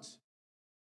wants.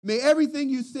 May everything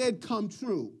you said come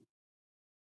true."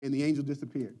 And the angel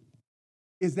disappeared.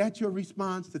 Is that your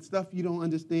response to stuff you don't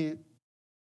understand?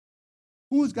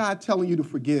 Who is God telling you to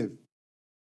forgive?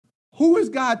 Who is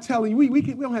God telling you? We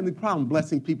don't have any problem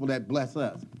blessing people that bless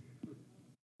us.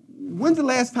 When's the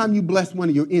last time you blessed one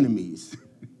of your enemies?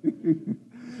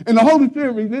 And the Holy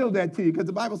Spirit revealed that to you because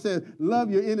the Bible says,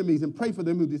 love your enemies and pray for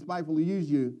them who despitefully use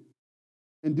you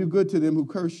and do good to them who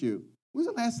curse you. When's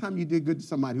the last time you did good to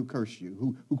somebody who cursed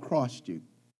you, who crossed you?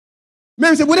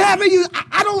 Mary said, whatever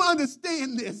I don't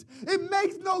understand this. It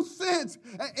makes no sense.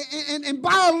 And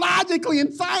biologically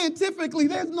and scientifically,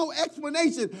 there's no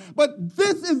explanation. But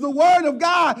this is the word of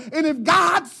God. And if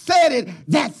God said it,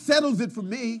 that settles it for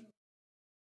me.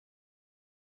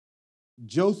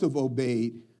 Joseph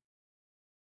obeyed.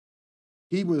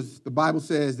 The Bible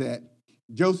says that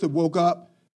Joseph woke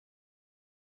up.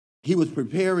 He was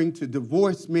preparing to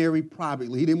divorce Mary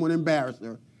privately. He didn't want to embarrass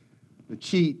her. The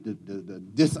cheat, the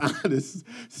dishonest,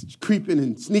 creeping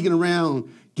and sneaking around,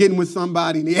 getting with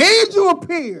somebody. And the angel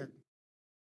appeared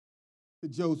to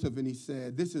Joseph and he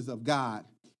said, this is of God.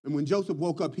 And when Joseph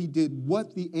woke up, he did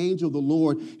what the angel of the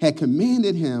Lord had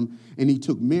commanded him, and he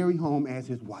took Mary home as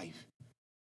his wife.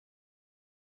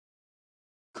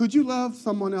 Could you love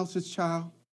someone else's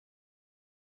child?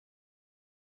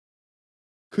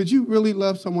 Could you really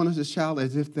love someone else's child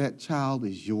as if that child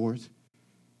is yours?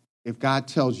 If God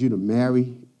tells you to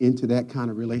marry into that kind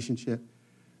of relationship?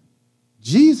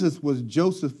 Jesus was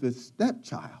Joseph's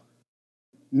stepchild,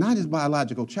 not his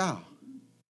biological child.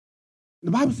 The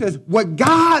Bible says what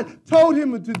God told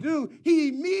him to do, he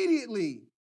immediately.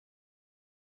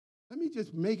 Let me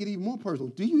just make it even more personal.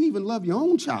 Do you even love your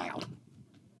own child?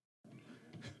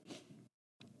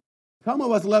 Some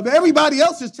of us love everybody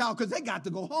else's child because they got to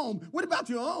go home. What about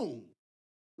your own?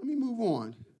 Let me move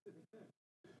on.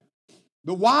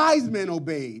 The wise men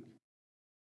obeyed.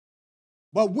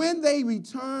 But when they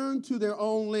returned to their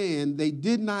own land, they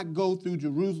did not go through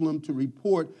Jerusalem to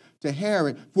report to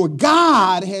Herod, for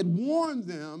God had warned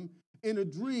them in a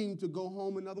dream to go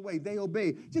home another way. They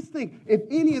obeyed. Just think, if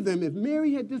any of them, if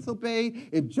Mary had disobeyed,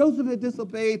 if Joseph had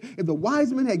disobeyed, if the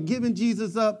wise men had given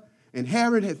Jesus up and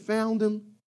Herod had found him,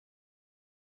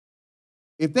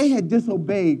 if they had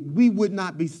disobeyed, we would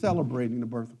not be celebrating the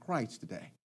birth of Christ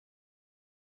today.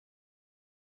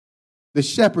 The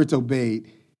shepherds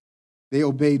obeyed. They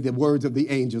obeyed the words of the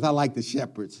angels. I like the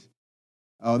shepherds.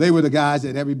 Oh, they were the guys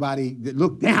that everybody that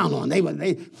looked down on. This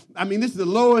is the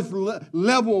lowest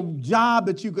level job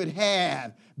that you could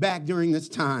have back during this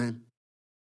time.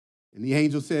 And the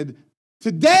angel said,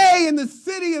 today in the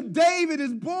city of David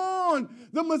is born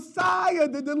the Messiah,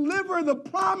 the deliverer, the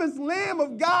promised Lamb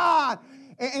of God.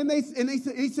 And the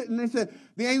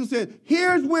angel said,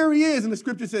 here's where he is. And the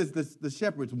scripture says the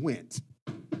shepherds went.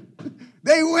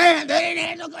 They went. They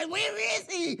didn't look like, where is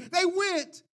he? They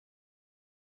went.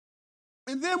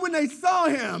 And then when they saw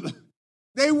him,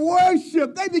 they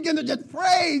worshiped. They began to just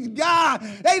praise God.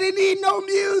 They didn't need no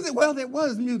music. Well, there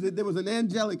was music. There was an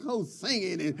angelic host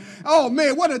singing. And oh,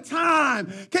 man, what a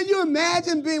time. Can you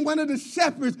imagine being one of the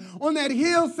shepherds on that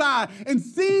hillside and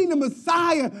seeing the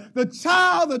Messiah, the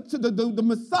child, the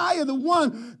Messiah, the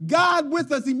one, God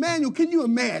with us, Emmanuel? Can you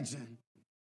imagine?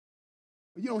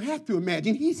 You don't have to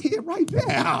imagine. He's here right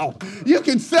now. You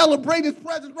can celebrate his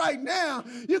presence right now.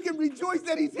 You can rejoice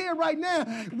that he's here right now.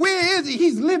 Where is he?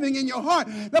 He's living in your heart.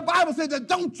 The Bible says that,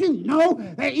 don't you know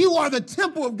that you are the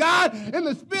temple of God and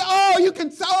the Spirit?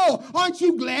 Aren't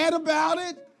you glad about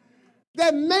it?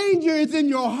 That manger is in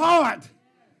your heart.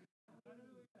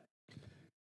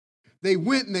 They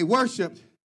went and they worshiped.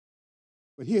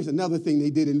 But here's another thing they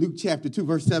did in Luke chapter 2,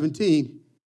 verse 17.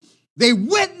 They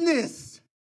witnessed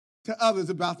to others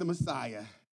about the Messiah.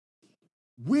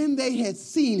 When they had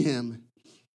seen him,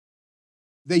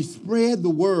 they spread the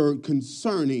word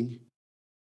concerning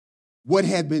what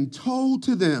had been told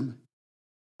to them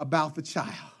about the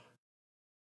child.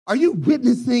 Are you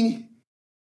witnessing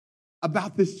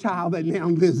about this child that now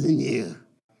lives in you?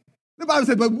 The Bible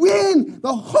said, but when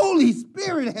the Holy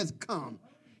Spirit has come,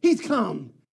 he's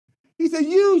come. He said,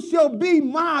 you shall be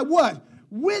my what?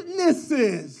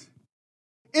 Witnesses.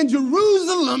 In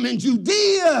Jerusalem, and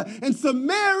Judea, and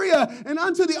Samaria, and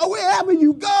unto wherever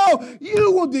you go,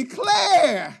 you will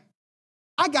declare.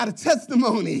 I got a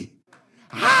testimony.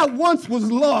 I once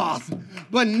was lost,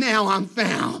 but now I'm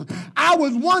found. I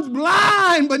was once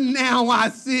blind, but now I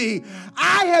see.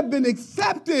 I have been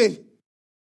accepted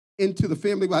into the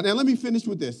family of God. Now, let me finish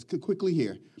with this quickly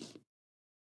here.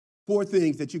 4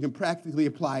 things that you can practically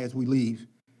apply as we leave.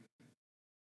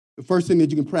 The first thing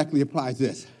that you can practically apply is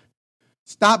this.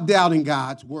 Stop doubting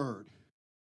God's word.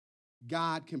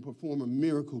 God can perform a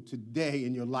miracle today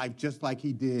in your life just like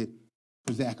he did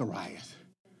for Zacharias.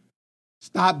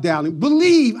 Stop doubting.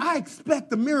 Believe. I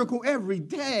expect a miracle every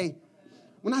day.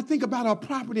 When I think about our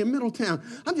property in Middletown,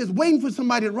 I'm just waiting for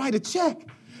somebody to write a check.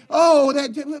 Oh,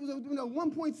 that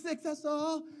 1.6, that's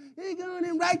all. Hey, go on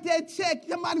and write that check.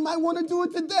 Somebody might want to do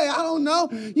it today. I don't know.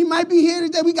 You might be here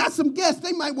today. We got some guests.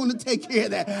 They might want to take care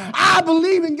of that. I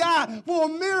believe in God for a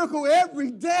miracle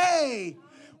every day.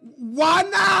 Why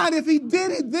not? If he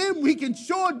did it then, we can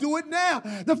sure do it now.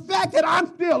 The fact that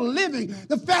I'm still living,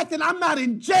 the fact that I'm not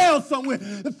in jail somewhere,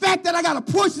 the fact that I got a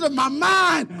portion of my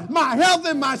mind, my health,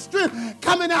 and my strength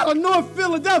coming out of North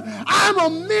Philadelphia, I'm a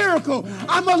miracle.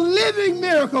 I'm a living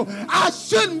miracle. I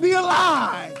shouldn't be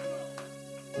alive.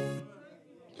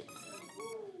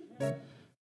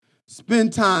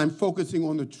 Spend time focusing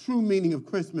on the true meaning of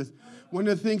Christmas. One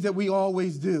of the things that we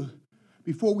always do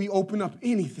before we open up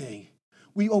anything,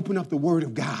 we open up the Word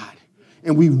of God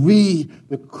and we read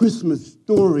the Christmas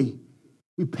story.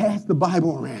 We pass the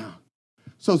Bible around.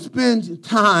 So spend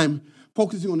time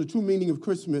focusing on the true meaning of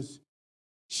Christmas.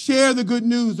 Share the good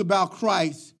news about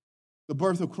Christ, the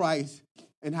birth of Christ,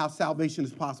 and how salvation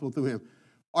is possible through him.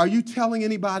 Are you telling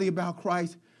anybody about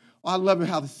Christ? I love it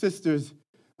how the sisters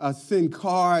send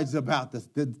cards about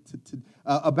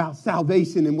about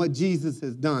salvation and what Jesus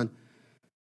has done.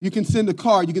 You can send a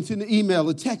card, you can send an email,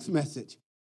 a text message.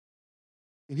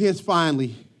 And here's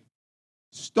finally,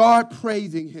 start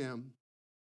praising him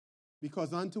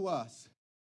because unto us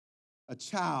a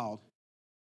child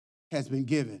has been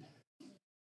given.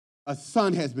 A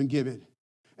son has been given.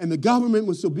 And the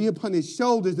government shall be upon his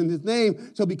shoulders, and his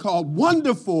name shall be called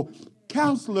Wonderful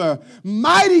Counselor,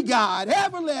 Mighty God,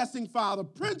 Everlasting Father,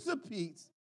 Prince of Peace.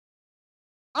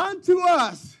 Unto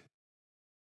us,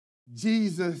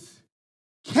 Jesus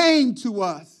came to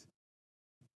us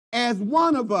as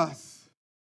one of us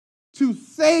to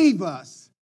save us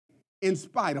in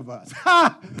spite of us.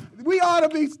 We ought to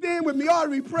be, stand with me, ought to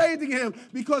be praising him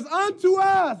because unto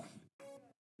us,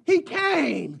 he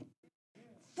came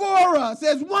for us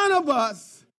as one of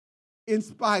us in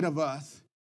spite of us.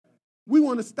 We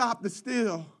want to stop the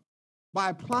still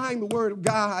by applying the word of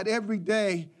God every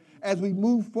day as we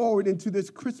move forward into this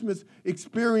Christmas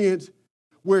experience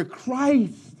where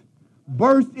Christ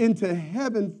burst into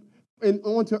heaven and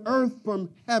onto earth from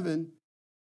heaven,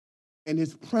 and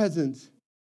his presence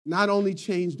not only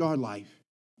changed our life,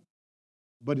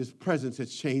 but his presence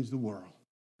has changed the world.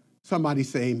 Somebody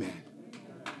say amen.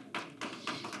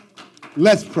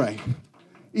 Let's pray.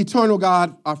 Eternal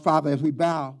God, our Father, as we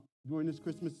bow during this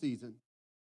Christmas season,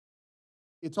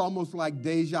 it's almost like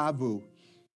deja vu.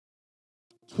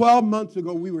 12 months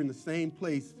ago, we were in the same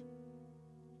place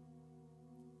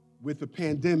with the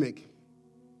pandemic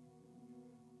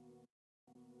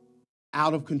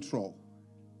out of control.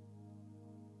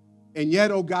 And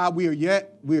yet, oh God,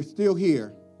 we're still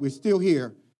here. We're still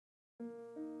here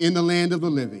in the land of the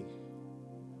living.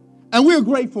 And we're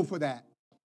grateful for that.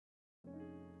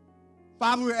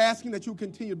 Father, we're asking that you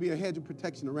continue to be a hedge of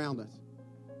protection around us.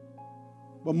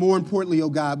 But more importantly, oh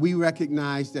God, we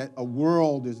recognize that a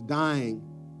world is dying.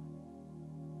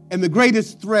 And the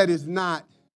greatest threat is not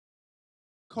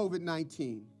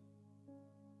COVID-19.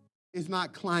 It's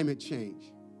not climate change.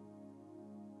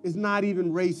 It's not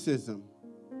even racism.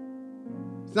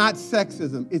 It's not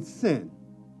sexism. It's sin.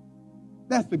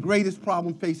 That's the greatest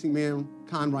problem facing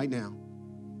mankind right now.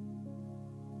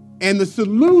 And the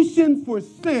solution for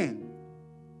sin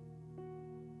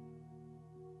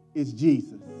is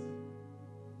Jesus.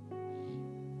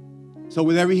 So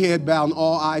with every head bowed and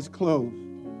all eyes closed,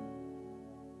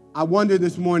 I wonder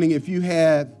this morning if you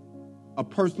have a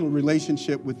personal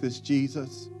relationship with this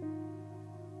Jesus.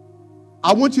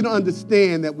 I want you to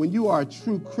understand that when you are a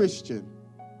true Christian,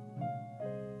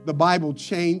 the Bible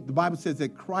says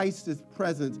that Christ's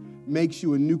presence makes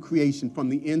you a new creation from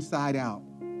the inside out.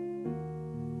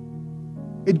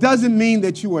 It doesn't mean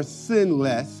that you are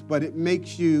sinless, but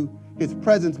his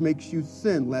presence makes you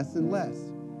sin less and less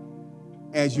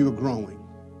as you're growing.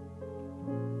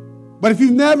 But if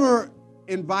you've never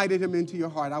invited him into your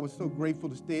heart, I was so grateful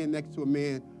to stand next to a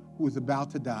man who was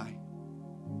about to die.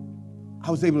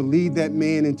 I was able to lead that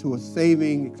man into a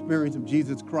saving experience of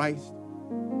Jesus Christ,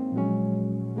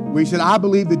 where he said, I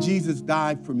believe that Jesus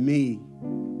died for me,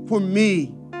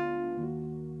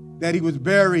 that he was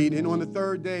buried, and on the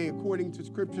third day, according to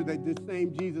Scripture, that this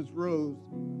same Jesus rose.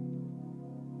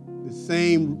 The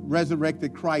same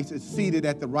resurrected Christ is seated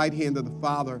at the right hand of the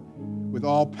Father with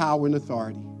all power and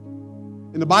authority.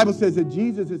 And the Bible says that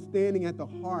Jesus is standing at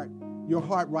your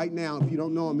heart right now. If you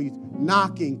don't know him, he's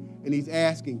knocking and he's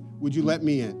asking, would you let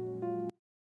me in?